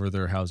 or cover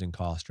their housing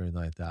costs or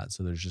anything like that.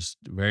 So there's just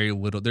very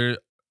little. There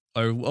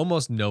are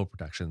almost no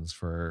protections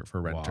for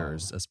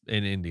renters Wow.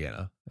 in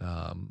Indiana,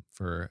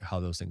 for how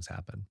those things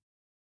happen.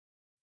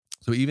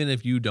 So even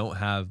if you don't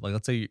have, like,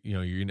 let's say,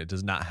 your unit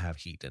does not have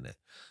heat in it,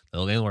 the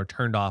landlord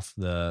turned off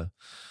the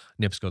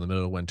NIPSCO in the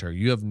middle of winter,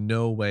 you have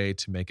no way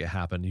to make it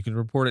happen. You can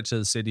report it to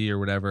the city or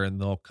whatever, and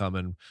they'll come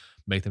and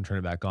make them turn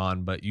it back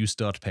on, but you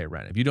still have to pay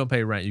rent. If you don't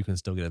pay rent, you can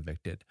still get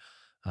evicted,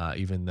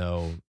 even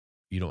though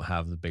you don't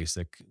have the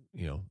basic,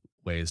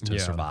 ways to Yeah.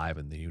 survive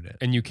in the unit.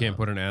 And you can't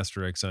put an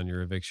asterisk on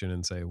your eviction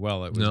and say,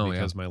 well, it was No, yeah.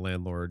 because my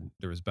landlord,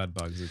 there was bed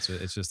bugs.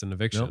 It's just an Nope.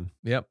 eviction.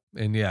 Yep.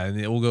 And yeah, and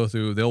it will go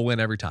through, they'll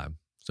win every time.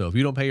 So if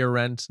you don't pay your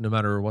rent, no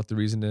matter what the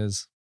reason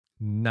is,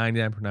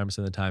 99.9%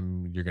 of the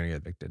time you're going to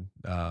get evicted.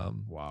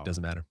 Wow.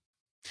 Doesn't matter.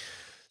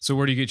 So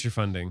where do you get your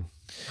funding?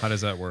 How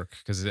does that work?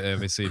 Because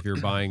obviously if you're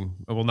buying,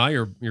 well, now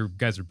your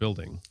guys are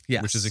building,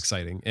 which is Yes.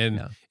 exciting. And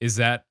Yeah. is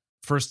that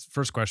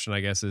first question, I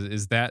guess,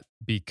 is that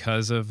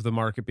because of the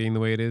market being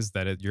the way it is,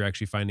 that you're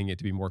actually finding it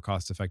to be more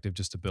cost effective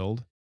just to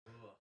build?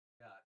 Oh,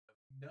 God.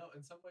 No,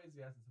 in some ways,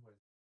 yes, in some ways.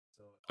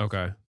 So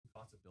Okay. also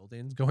cost of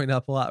buildings going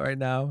up a lot right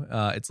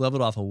now. It's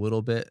leveled off a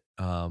little bit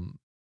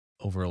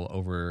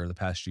over the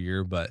past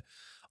year, but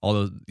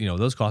all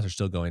those costs are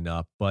still going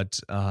up. But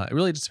it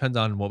really just depends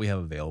on what we have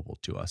available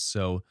to us.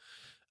 So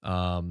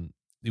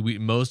we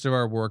most of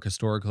our work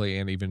historically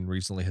and even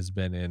recently has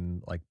been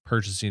in like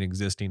purchasing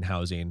existing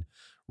housing,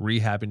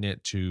 rehabbing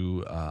it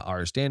to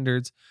our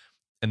standards,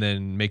 and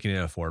then making it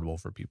affordable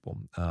for people.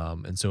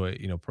 And so,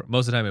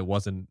 most of the time it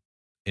wasn't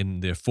in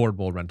the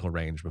affordable rental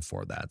range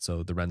before that.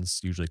 So the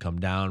rents usually come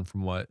down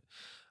from what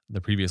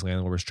the previous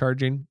landlord was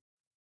charging.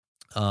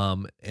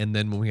 And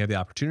then when we have the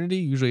opportunity,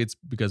 usually it's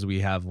because we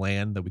have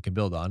land that we can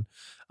build on.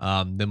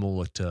 Then we'll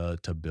look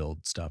to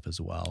build stuff as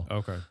well.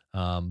 Okay.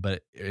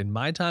 But in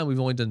my time, we've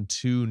only done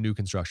two new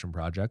construction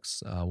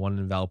projects. One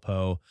in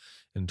Valpo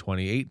in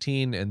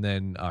 2018, and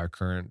then our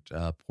current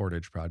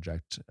Portage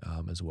project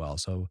as well.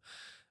 So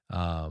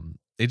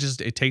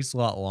it takes a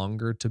lot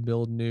longer to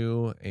build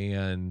new,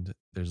 and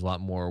there's a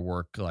lot more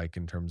work, like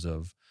in terms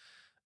of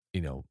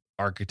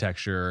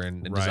architecture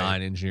and Right.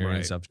 design engineering and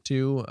Right. stuff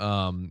too.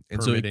 And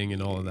so Permitting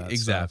and all of that stuff.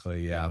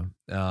 exactly, yeah.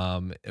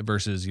 Yeah.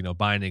 Versus,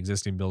 buying an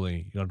existing building,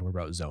 you don't have to worry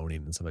about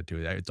zoning and stuff like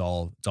that. It's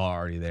all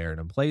already there and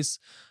in place.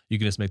 You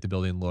can just make the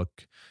building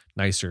look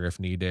nicer if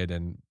needed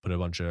and put a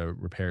bunch of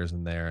repairs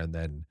in there and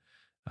then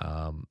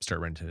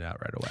start renting it out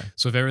right away.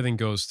 So if everything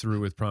goes through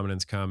with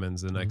Prominence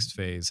Commons, the Mhm. next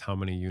phase, how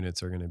many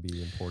units are going to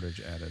be in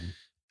Portage added?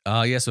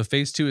 Yeah, so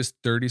phase two is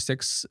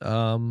 36,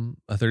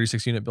 a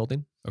 36 unit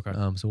building. Okay.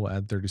 So we'll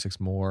add 36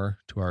 more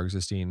to our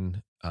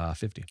existing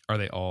 50. Are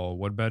they all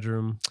one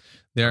bedroom?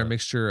 They're a Or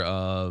mixture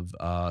of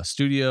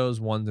studios,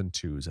 ones and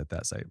twos at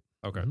that site.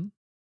 okay. Hmm.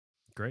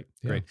 Great.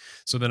 Yeah. Great.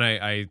 So then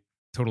I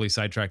totally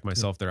sidetracked Yeah.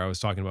 myself there. I was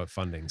talking about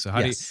funding. So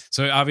Yes.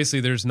 so obviously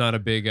there's not a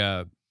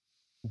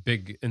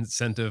big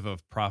incentive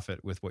of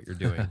profit with what you're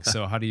doing.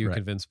 So how do you Right.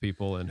 convince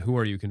people, and who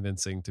are you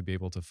convincing to be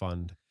able to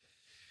fund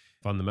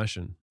the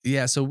mission?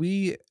 Yeah. So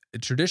we've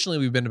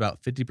been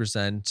about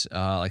 50%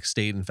 like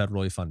state and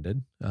federally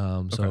funded.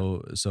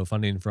 Okay. So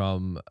funding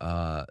from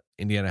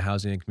Indiana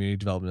Housing and Community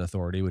Development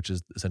Authority, which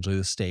is essentially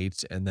the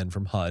state, and then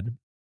from HUD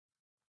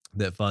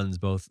that funds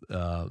both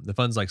that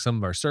funds like some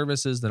of our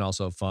services, then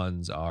also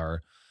funds a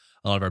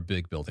lot of our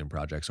big building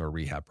projects or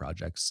rehab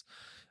projects.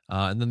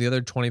 And then the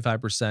other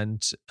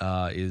 25%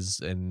 is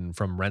in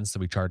from rents that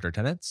we charge our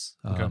tenants.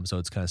 Okay. So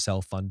it's kind of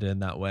self-funded in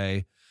that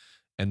way.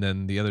 And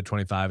then the other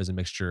 25 is a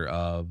mixture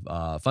of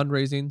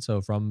fundraising, so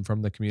from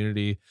the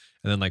community,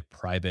 and then like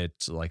private,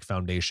 like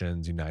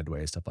foundations, United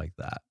Way, stuff like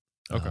that.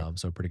 Okay.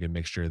 So a pretty good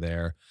mixture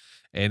there.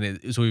 And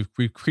so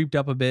we've creeped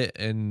up a bit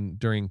in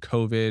during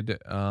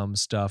COVID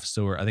stuff.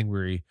 So I think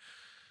we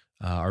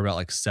are about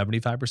like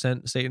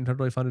 75% state and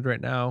federally funded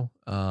right now.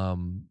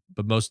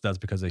 But most of that's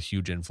because of a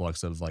huge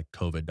influx of like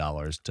COVID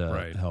dollars to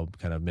Right. help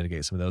kind of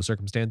mitigate some of those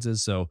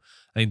circumstances. So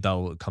I think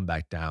that'll come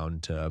back down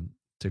to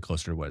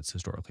closer to what it's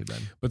historically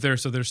been. But there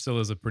still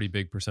is a pretty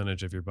big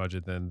percentage of your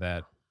budget then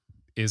that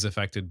is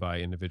affected by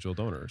individual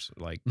donors,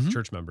 like Mhm.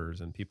 church members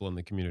and people in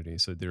the community.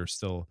 So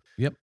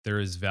Yep. there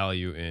is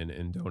value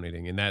in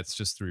donating, and that's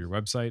just through your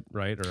website,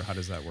 right? Or how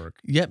does that work?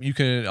 Yep. You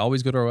can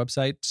always go to our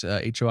website,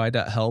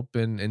 hoi.help,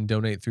 and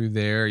donate through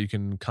there. You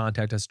can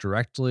contact us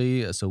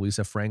directly. So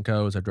Lisa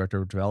Franco is our director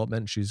of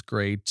development. She's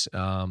great.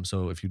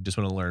 So if you just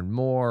want to learn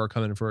more or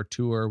come in for a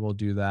tour, we'll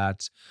do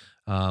that.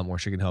 Or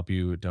she can help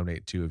you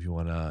donate too if you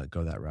want to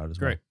go that route as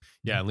well. Great.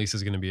 Yeah, and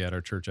Lisa's going to be at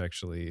our church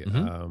actually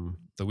Hmm.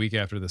 the week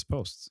after this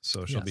posts,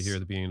 so she'll be here Yes. at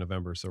the beginning of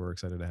November. So we're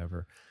excited to have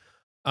her.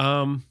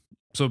 Um,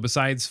 so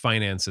besides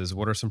finances,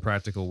 what are some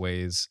practical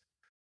ways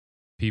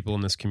people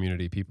in this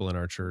community, people in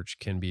our church,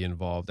 can be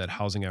involved at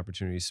housing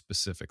opportunities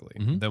specifically?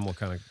 Hmm. Then we'll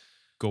kind of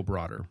go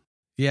broader.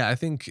 Yeah, I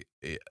think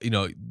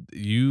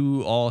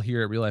you all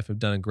here at Real Life have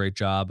done a great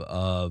job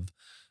of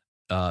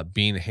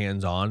being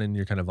hands on in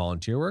your kind of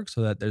volunteer work,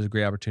 so that there's a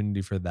great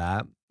opportunity for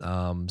that.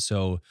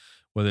 So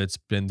whether it's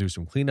been through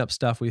some cleanup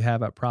stuff we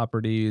have at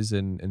properties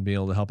and being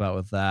able to help out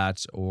with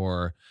that,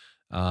 or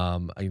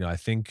I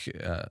think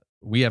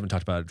we haven't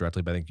talked about it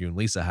directly, but I think you and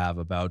Lisa have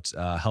about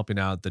helping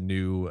out the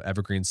new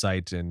Evergreen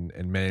site and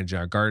managing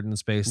our garden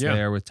space Yeah.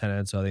 there with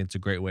tenants. So I think it's a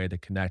great way to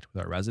connect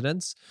with our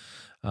residents.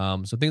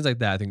 So things like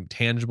that, I think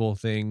tangible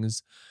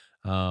things.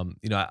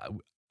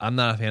 I'm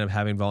not a fan of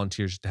having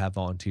volunteers just to have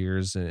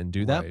volunteers and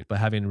do that, Right. but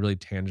having really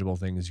tangible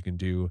things you can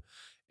do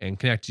and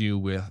connect you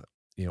with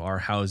our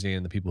housing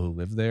and the people who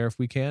live there if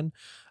we can.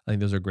 I think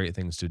those are great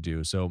things to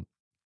do. So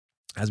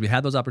as we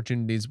have those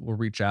opportunities, we'll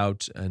reach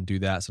out and do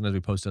that. Sometimes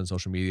we post on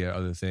social media,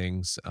 other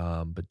things,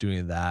 but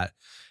doing that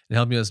and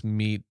helping us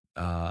meet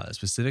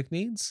specific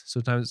needs.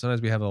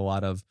 Sometimes we have a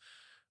lot of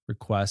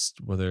requests,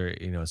 whether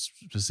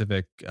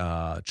specific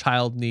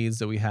child needs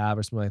that we have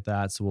or something like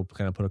that. So we'll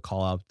kind of put a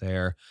call out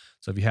there.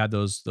 So if you have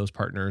those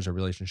partners or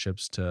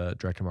relationships, to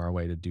direct them our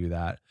way to do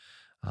that.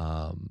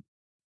 Um,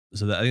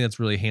 so that, I think that's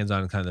really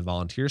hands-on, kind of the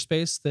volunteer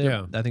space that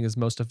Yeah. I think is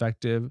most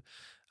effective.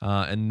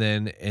 And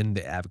then in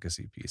the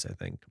advocacy piece, I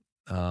think,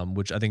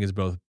 which I think is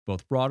both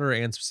broader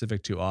and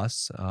specific to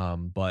us.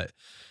 But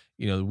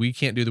we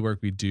can't do the work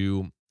we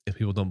do if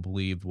people don't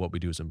believe what we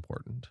do is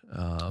important.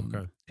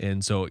 Okay.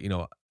 And so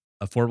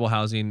affordable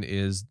housing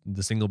is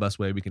the single best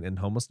way we can end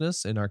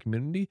homelessness in our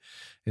community.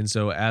 And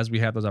so as we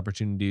have those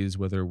opportunities,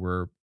 whether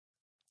we're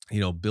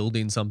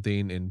building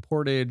something in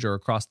Portage or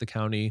across the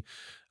county,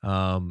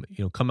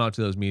 come out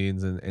to those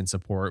meetings and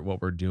support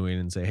what we're doing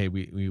and say, hey,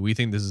 we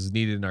think this is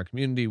needed in our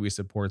community. We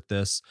support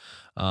this.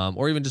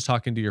 Or even just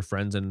talking to your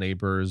friends and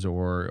neighbors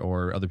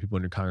or other people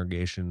in your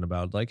congregation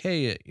about like,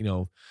 hey, I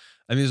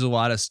think there's a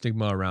lot of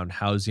stigma around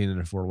housing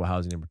and affordable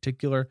housing in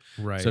particular.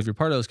 So Right. if you're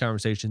part of those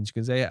conversations, you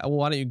can say, well,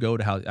 why don't you go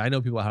to house? I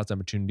know people at House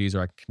Opportunities,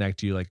 or I can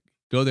connect you. Like,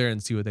 go there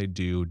and see what they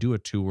do a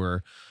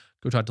tour,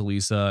 go talk to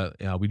Lisa.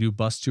 We do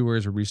bus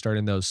tours. We're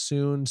restarting those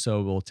soon.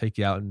 So we'll take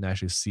you out and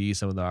actually see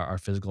some of our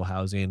physical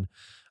housing.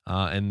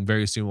 And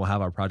very soon we'll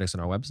have our projects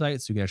on our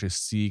website. So you can actually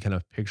see kind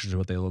of pictures of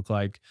what they look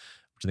like,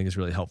 which I think is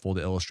really helpful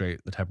to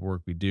illustrate the type of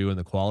work we do and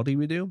the quality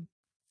we do.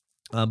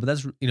 But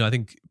that's, I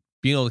think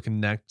being able to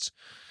connect,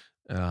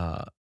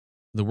 uh,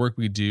 the work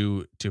we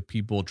do to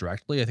people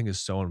directly, I think is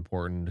so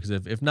important because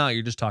if not,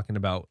 you're just talking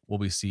about what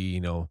we see,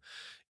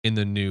 in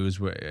the news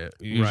where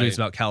usually it's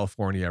Right. about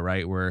California,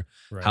 right? Where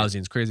Right. housing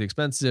is crazy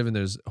expensive and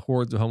there's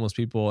hordes of homeless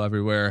people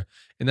everywhere.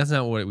 And that's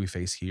not what we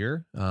face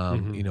here.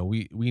 Hmm.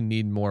 We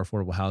need more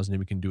affordable housing and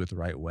we can do it the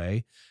right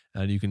way.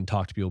 And you can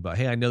talk to people about,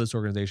 hey, I know this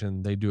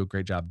organization, they do a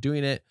great job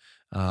doing it.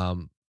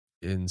 Um,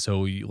 and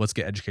so let's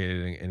get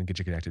educated and get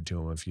you connected to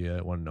them if you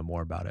want to know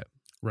more about it.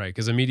 Right.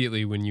 Because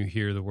immediately when you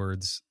hear the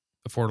words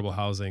affordable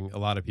housing, a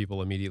lot of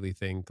people immediately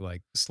think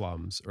like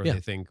slums, or Yeah, they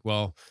think,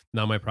 well,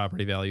 now my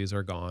property values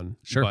are gone.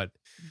 sure. But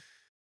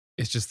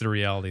it's just the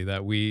reality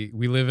that we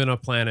live in a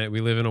planet, we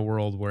live in a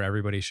world where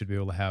everybody should be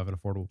able to have an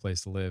affordable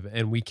place to live,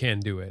 and we can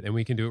do it, and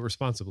we can do it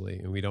responsibly,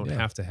 and we don't Yeah.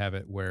 have to have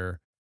it where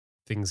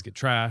things get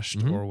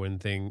trashed Hmm. or when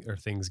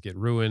things get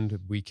ruined.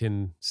 We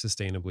can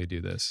sustainably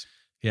do this.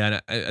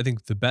 Yeah, and I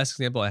think the best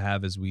example I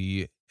have is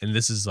and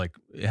this is like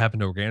it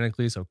happened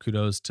organically, so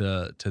kudos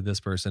to this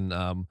person.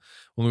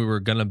 When we were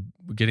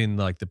getting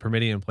like the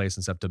permitting in place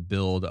and stuff to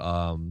build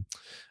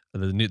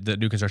the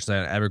new construction site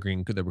on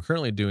Evergreen that we're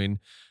currently doing,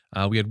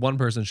 we had one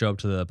person show up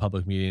to the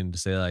public meeting to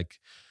say like,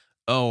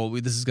 oh,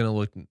 this is going to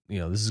look,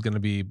 this is going to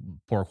be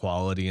poor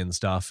quality and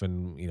stuff.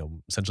 And,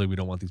 essentially we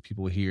don't want these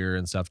people here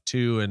and stuff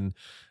too.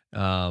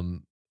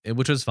 Um,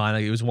 which was fine.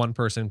 Like, it was one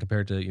person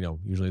compared to,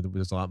 usually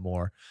there's a lot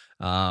more.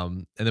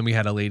 And then we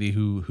had a lady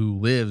who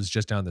lives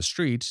just down the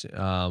street,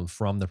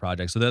 from the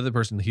project. So the other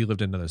person, he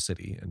lived in another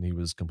city and he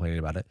was complaining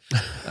about it.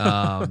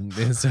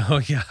 And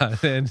so,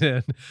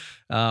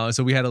 yeah.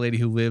 So we had a lady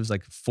who lives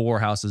like 4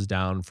 houses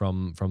down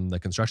from the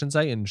construction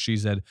site. And she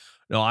said,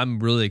 no, I'm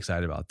really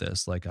excited about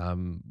this. Like,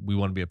 we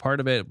want to be a part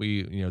of it.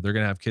 They're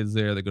gonna have kids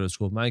there that go to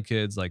school with my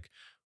kids. Like,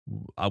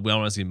 we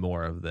want to see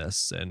more of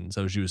this. And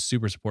so she was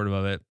super supportive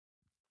of it.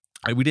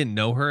 We didn't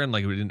know her and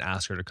like we didn't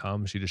ask her to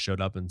come. She just showed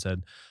up and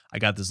said, "I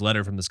got this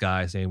letter from this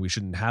guy saying we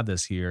shouldn't have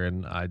this here,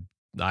 and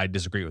I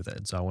disagree with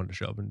it. So I wanted to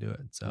show up and do it."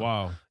 So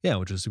Wow. yeah,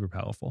 which is super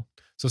powerful.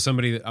 So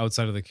somebody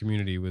outside of the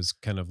community was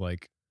kind of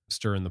like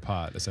stirring the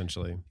pot,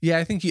 essentially. Yeah,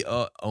 I think he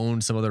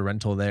owned some other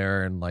rental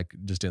there and like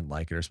just didn't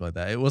like it or something like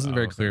that. It wasn't Oh,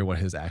 very okay. clear what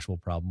his actual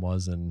problem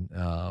was, and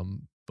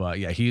but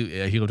yeah, he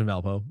lived in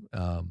Valpo,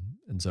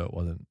 and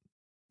so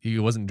he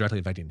wasn't directly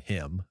affecting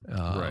him.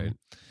 Right.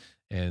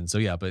 And so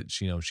yeah, but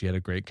she had a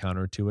great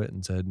counter to it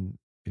and said,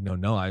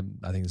 no, I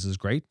think this is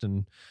great,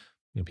 and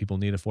people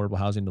need affordable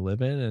housing to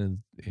live in,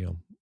 and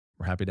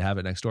we're happy to have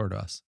it next door to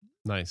us.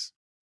 Nice.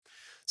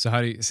 So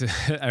how do you, so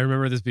I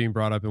remember this being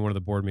brought up in one of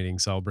the board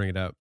meetings, so I'll bring it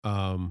up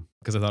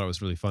because I thought it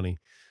was really funny.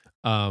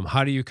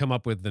 How do you come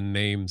up with the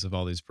names of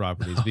all these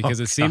properties? Oh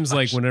Because it seems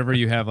like gosh. whenever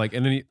you have like,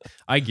 and then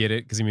I get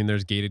it, because I mean,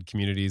 there's gated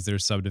communities,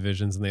 there's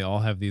subdivisions, and they all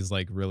have these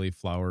like really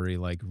flowery,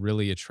 like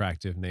really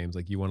attractive names.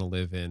 Like you want to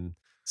live in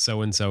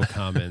so and so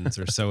commons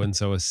or so and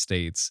so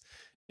estates.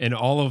 And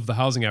all of the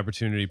housing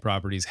opportunity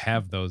properties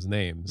have those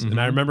names. And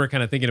I Hmm. remember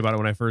kind of thinking about it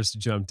when I first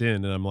jumped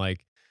in, and I'm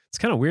like, it's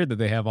kind of weird that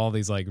they have all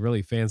these like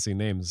really fancy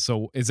names.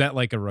 So is that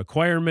like a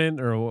requirement,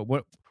 or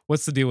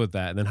what's the deal with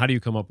that? And then how do you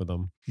come up with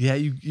them? Yeah,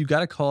 you got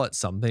to call it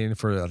something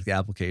for like the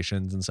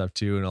applications and stuff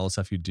too, and all the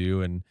stuff you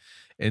do, and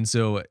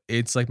so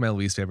it's like my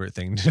least favorite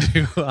thing to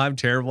do. I'm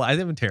terrible. I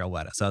think I'm terrible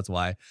at it, so that's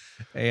why.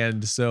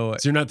 And so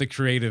So you're not the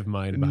creative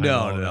mind behind no,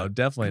 all no, of no, it.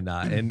 definitely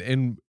not.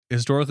 And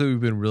historically, we've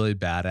been really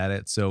bad at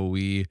it. So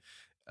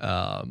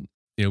um,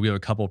 we have a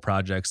couple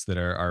projects that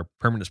are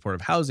permanent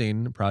supportive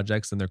housing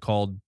projects, and they're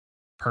called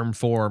Perm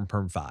 4 and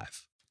Perm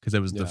 5 because it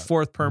was the Yeah.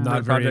 fourth Not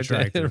permanent very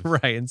project, attractive.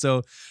 right? And so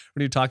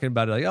when you're talking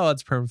about it, like, oh,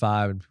 it's Perm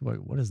 5, and people are like,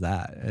 what is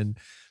that? And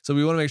so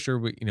we want to make sure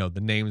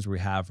the names we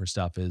have for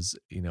stuff is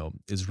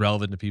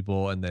relevant to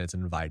people and that it's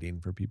inviting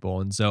for people.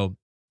 And so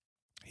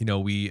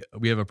we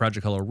have a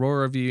project called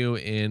Aurora View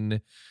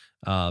in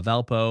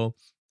Valpo,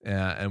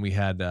 and we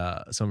had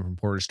someone from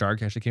Porter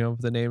Stark actually came up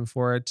with a name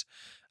for it,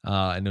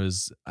 and it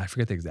was I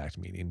forget the exact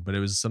meaning, but it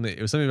was something.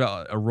 It was something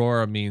about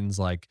Aurora means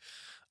like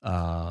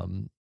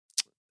um,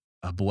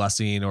 a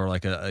blessing or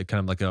like a kind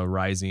of like a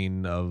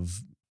rising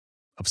of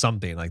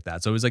something like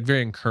that. So it was like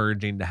very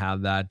encouraging to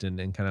have that and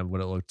kind of what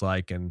it looked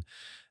like and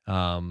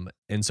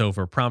so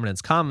for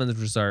Prominence Commons,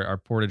 which is our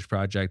Portage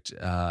project,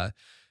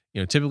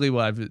 typically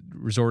what I've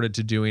resorted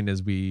to doing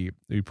is we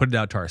put it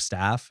out to our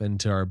staff and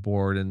to our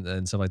board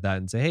and stuff like that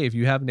and say, hey, if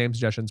you have name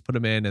suggestions, put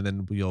them in, and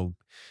then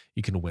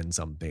you can win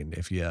something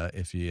if we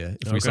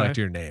Okay. select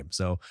your name.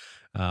 So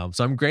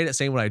I'm great at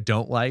saying what I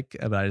don't like,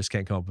 but I just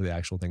can't come up with the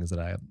actual things that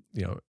I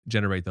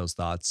generate those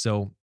thoughts.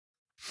 So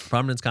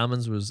Prominence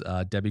Commons was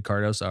Debbie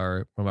Cardos,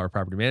 one of our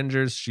property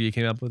managers. She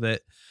came up with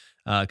it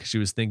because she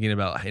was thinking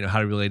about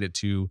how to relate it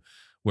to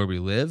where we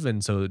live,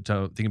 and so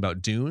thinking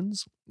about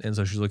dunes. And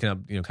so she's looking up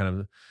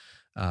kind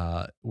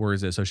of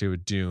words that associated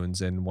with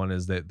dunes, and one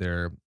is that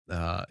there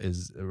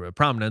is a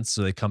prominence,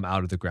 so they come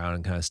out of the ground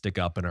and kind of stick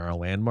up and are a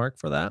landmark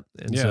for that.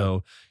 And Yeah.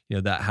 so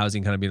that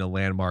housing kind of being a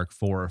landmark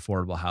for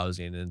affordable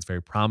housing, and it's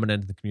very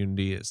prominent in the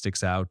community. It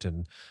sticks out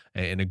and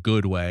in a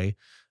good way,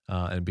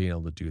 and being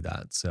able to do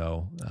that.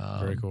 So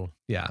Very cool.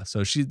 yeah,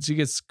 so she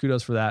gets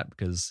kudos for that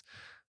because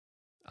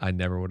I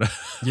never would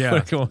have Yeah.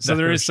 come up with So that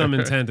there for is some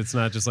sure. intent. It's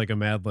not just like a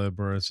Mad Lib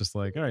where it's just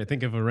like, all right,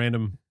 think of a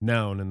random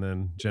noun and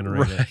then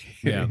generate it. Right.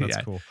 Yeah, that's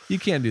Yeah. cool. You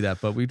can do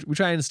that, but we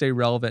try and stay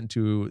relevant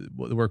to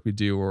the work we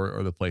do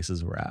or the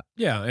places we're at.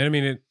 Yeah. And I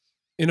mean,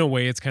 in a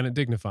way, it's kind of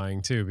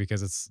dignifying too,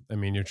 because I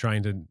mean, you're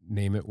trying to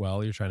name it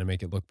well, you're trying to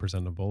make it look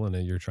presentable, and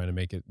then you're trying to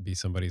make it be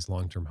somebody's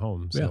long term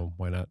home. Yeah, So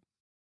why not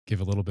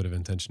give a little bit of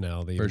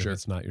intentionality, for even if sure.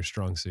 it's not your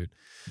strong suit?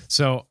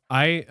 So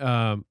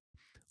I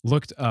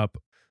looked up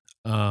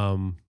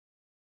um,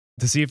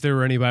 to see if there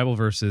were any Bible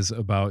verses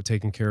about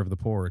taking care of the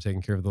poor or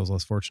taking care of those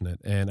less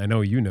fortunate. And I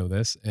know you know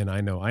this, and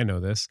I know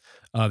this.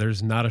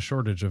 There's not a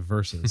shortage of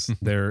verses.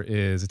 There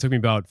is. It took me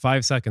about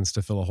 5 seconds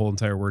to fill a whole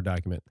entire Word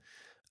document.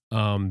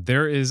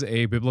 There is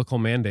a biblical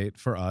mandate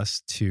for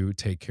us to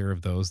take care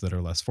of those that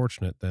are less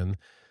fortunate than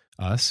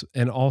us,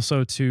 and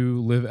also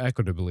to live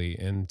equitably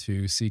and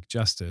to seek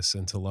justice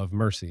and to love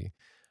mercy.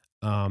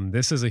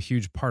 This is a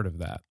huge part of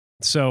that.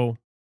 So,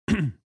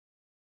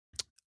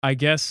 I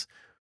guess,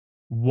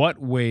 what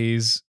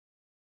ways,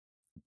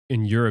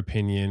 in your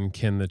opinion,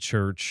 can the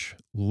church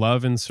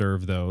love and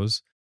serve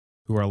those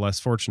who are less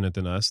fortunate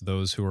than us,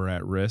 those who are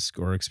at risk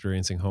or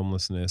experiencing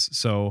homelessness?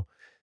 So,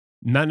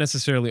 not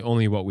necessarily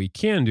only what we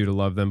can do to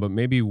love them, but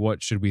maybe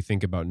what should we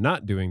think about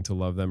not doing to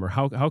love them, or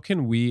how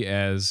can we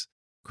as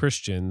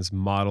Christians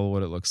model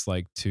what it looks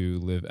like to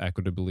live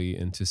equitably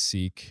and to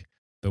seek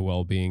the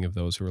well-being of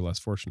those who are less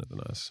fortunate than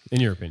us,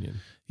 in your opinion?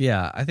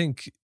 Yeah, I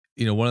think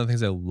one of the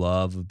things I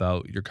love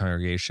about your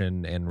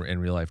congregation and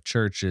real life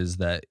church is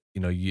that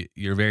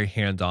you're very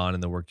hands on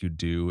in the work you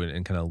do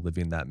and kind of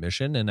living that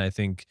mission. And I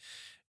think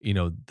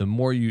the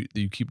more you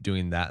keep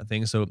doing that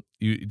thing, so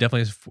you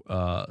definitely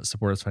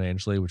support us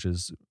financially, which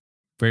is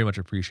very much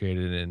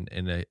appreciated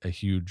and uh, a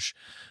huge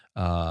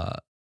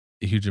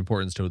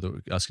importance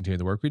to us continuing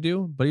the work we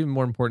do. But even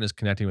more important is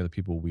connecting with the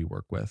people we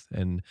work with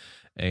and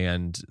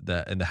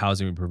the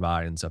housing we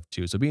provide and stuff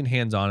too. So being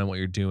hands on in what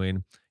you're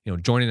doing,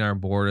 joining our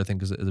board, I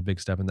think is a big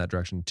step in that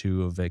direction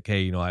too. Of like,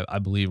 hey, I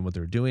believe in what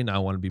they're doing. I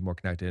want to be more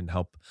connected and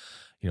help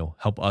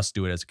us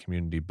do it as a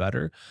community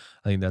better.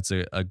 I think that's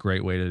a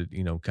great way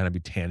to kind of be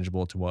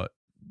tangible to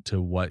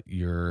what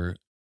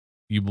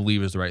you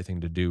believe is the right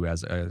thing to do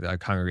as a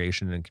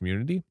congregation and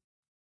community.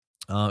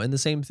 And the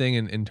same thing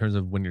in terms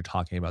of when you're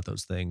talking about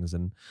those things,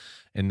 and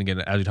again,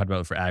 as we talked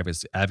about for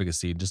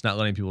advocacy, just not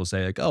letting people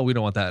say like, "Oh, we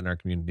don't want that in our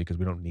community because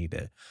we don't need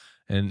it,"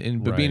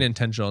 but being Right,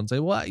 intentional and say,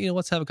 "Well,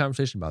 let's have a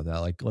conversation about that.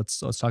 Like, let's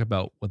talk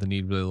about what the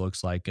need really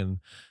looks like, and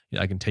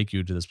I can take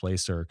you to this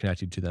place or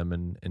connect you to them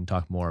and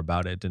talk more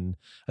about it." And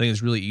I think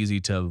it's really easy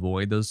to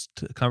avoid those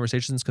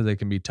conversations because they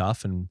can be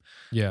tough, and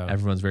yeah.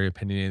 everyone's very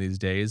opinionated these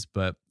days.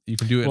 But you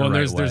can do it in Well, the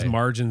and right there's way.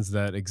 margins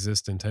that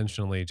exist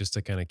intentionally just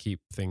to kind of keep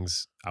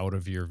things out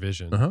of your Uh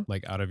vision, huh.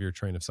 like out of your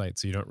train of sight.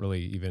 So you don't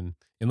really even,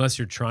 unless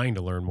you're trying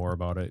to learn more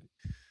about it,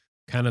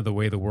 kind of the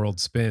way the world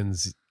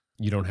spins,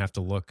 you don't have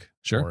to look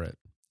Sure. for it.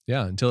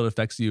 Yeah, until it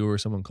affects you or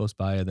someone close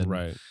by, and then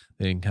Right.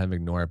 they can kind of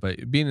ignore it.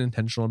 But being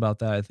intentional about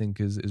that, I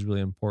think, is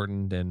really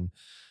important, and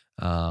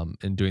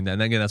doing that.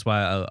 And again, that's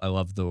why I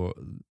love the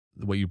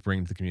what you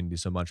bring to the community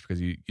so much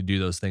because you do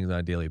those things on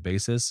a daily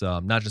basis,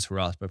 not just for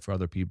us, but for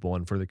other people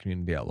and for the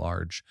community at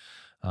large.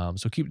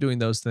 So keep doing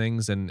those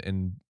things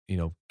and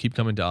keep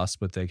coming to us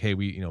with like, hey,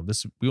 we want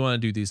to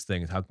do these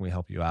things. How can we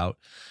help you out?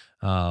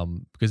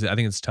 Because I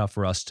think it's tough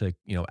for us to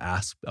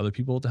ask other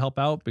people to help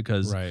out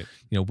because Right.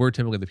 we're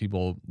typically the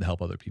people that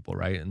help other people,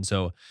 right? And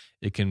so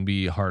it can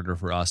be harder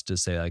for us to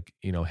say like,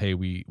 hey,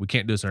 we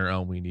can't do this on our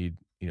own. We need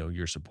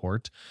your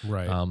support.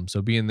 Right.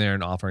 So being there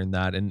and offering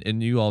that,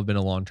 and you all have been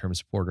a long term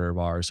supporter of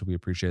ours, so we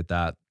appreciate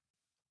that.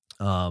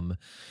 Um,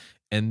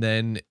 and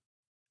then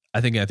I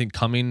think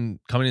coming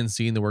and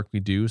seeing the work we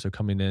do, so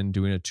coming in,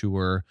 doing a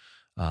tour,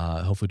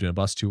 hopefully doing a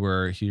bus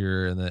tour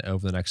here and then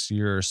over the next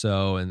year or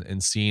so,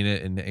 and seeing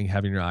it and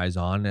having your eyes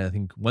on it. I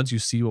think once you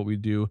see what we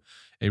do,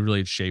 it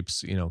really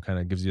shapes, kind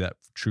of gives you that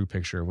true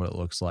picture of what it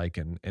looks like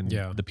and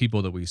Yeah. the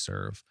people that we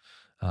serve.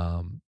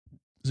 Um,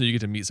 so you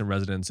get to meet some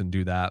residents and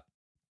do that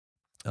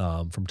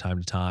from time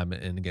to time.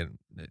 And again,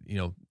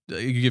 you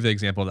give the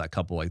example of that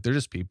couple, like they're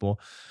just people,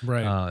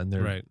 Right. and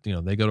they're, Right.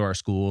 they go to our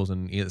schools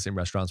and eat at the same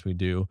restaurants we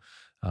do.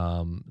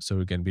 So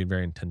again, being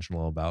very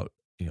intentional about,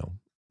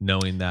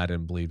 knowing that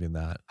and believing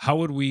that. How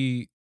would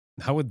we,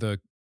 how would the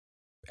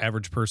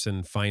average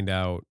person find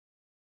out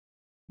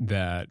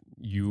that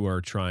you are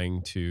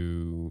trying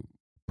to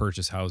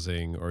purchase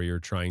housing or you're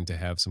trying to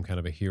have some kind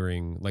of a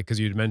hearing, like because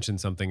you'd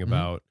mentioned something Mhm.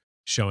 about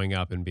showing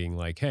up and being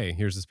like, hey,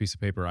 here's this piece of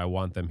paper, I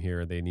want them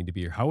here, they need to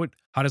be here. How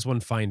does one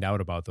find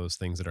out about those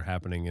things that are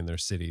happening in their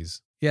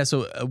cities? Yeah,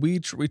 so we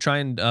try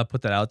and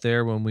put that out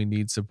there when we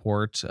need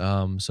support.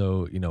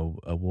 So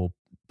we'll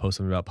post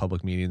something about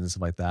public meetings and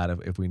stuff like that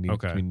if we need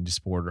Okay. community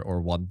support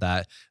or want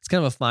that. It's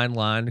kind of a fine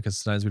line because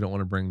sometimes we don't want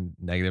to bring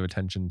negative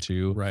attention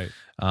to. Right.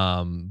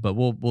 But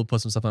we'll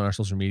put some stuff on our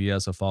social media.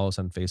 So follow us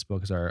on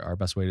Facebook is our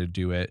best way to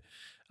do it.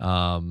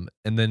 And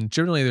then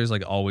generally there's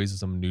like always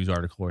some news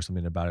article or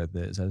something about it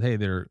that says, hey,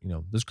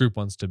 this group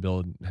wants to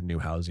build new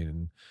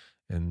housing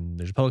and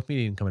there's a public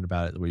meeting coming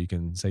about it where you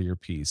can say your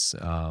piece.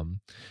 But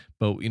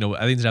I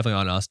think it's definitely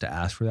on us to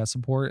ask for that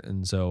support.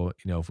 And so,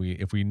 if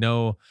we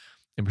know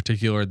in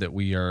particular that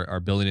we are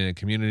building in a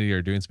community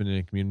or doing something in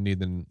a community,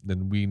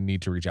 then we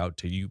need to reach out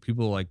to you,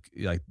 people like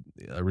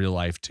a real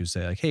life, to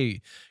say like,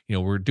 hey,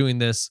 we're doing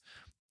this,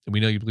 and we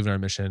know you believe in our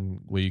mission.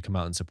 Will you come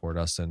out and support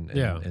us and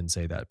Yeah. and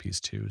say that piece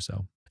too?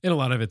 So, And a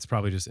lot of it's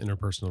probably just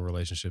interpersonal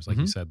relationships, like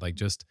you mhm, said, like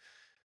just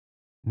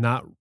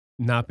not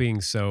not being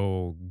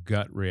so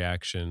gut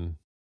reaction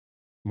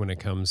when it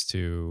comes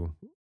to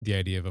the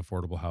idea of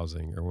affordable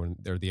housing,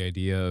 or the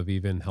idea of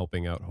even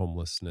helping out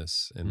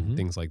homelessness and mhm,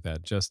 things like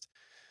that. Just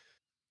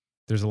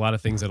there's a lot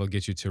of things that'll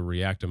get you to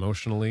react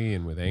emotionally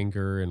and with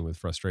anger and with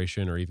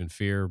frustration or even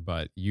fear,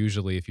 but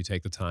usually if you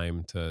take the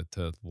time to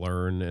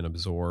learn and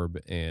absorb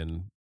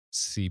and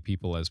see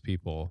people as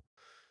people,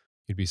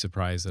 you'd be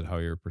surprised at how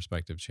your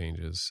perspective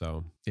changes.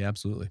 So yeah,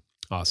 absolutely.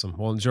 awesome.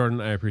 Well,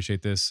 Jordan, I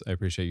appreciate this. I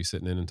appreciate you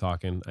sitting in and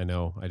talking. I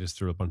know I just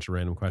threw a bunch of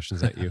random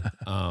questions at you,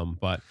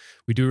 but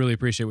we do really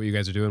appreciate what you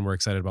guys are doing. We're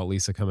excited about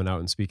Lisa coming out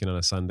and speaking on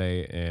a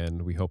Sunday,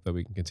 and we hope that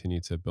we can continue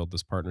to build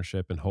this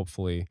partnership. And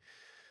hopefully,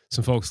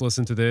 some folks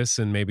listen to this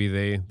and maybe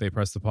they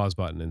press the pause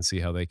button and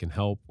see how they can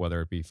help, whether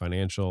it be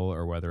financial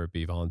or whether it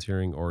be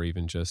volunteering or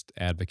even just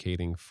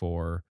advocating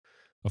for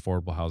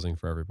affordable housing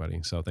for everybody.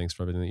 So, thanks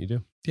for everything that you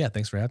do. Yeah,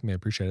 thanks for having me. I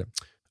appreciate it.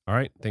 All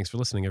right, thanks for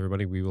listening,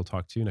 everybody. We will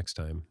talk to you next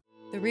time.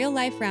 The Real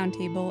Life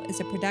Roundtable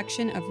is a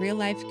production of Real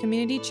Life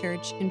Community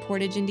Church in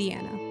Portage,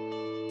 Indiana.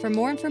 For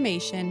more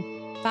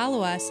information,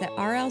 follow us at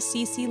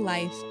RLCC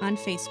Life on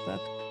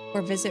Facebook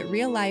or visit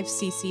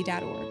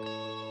reallifecc.org.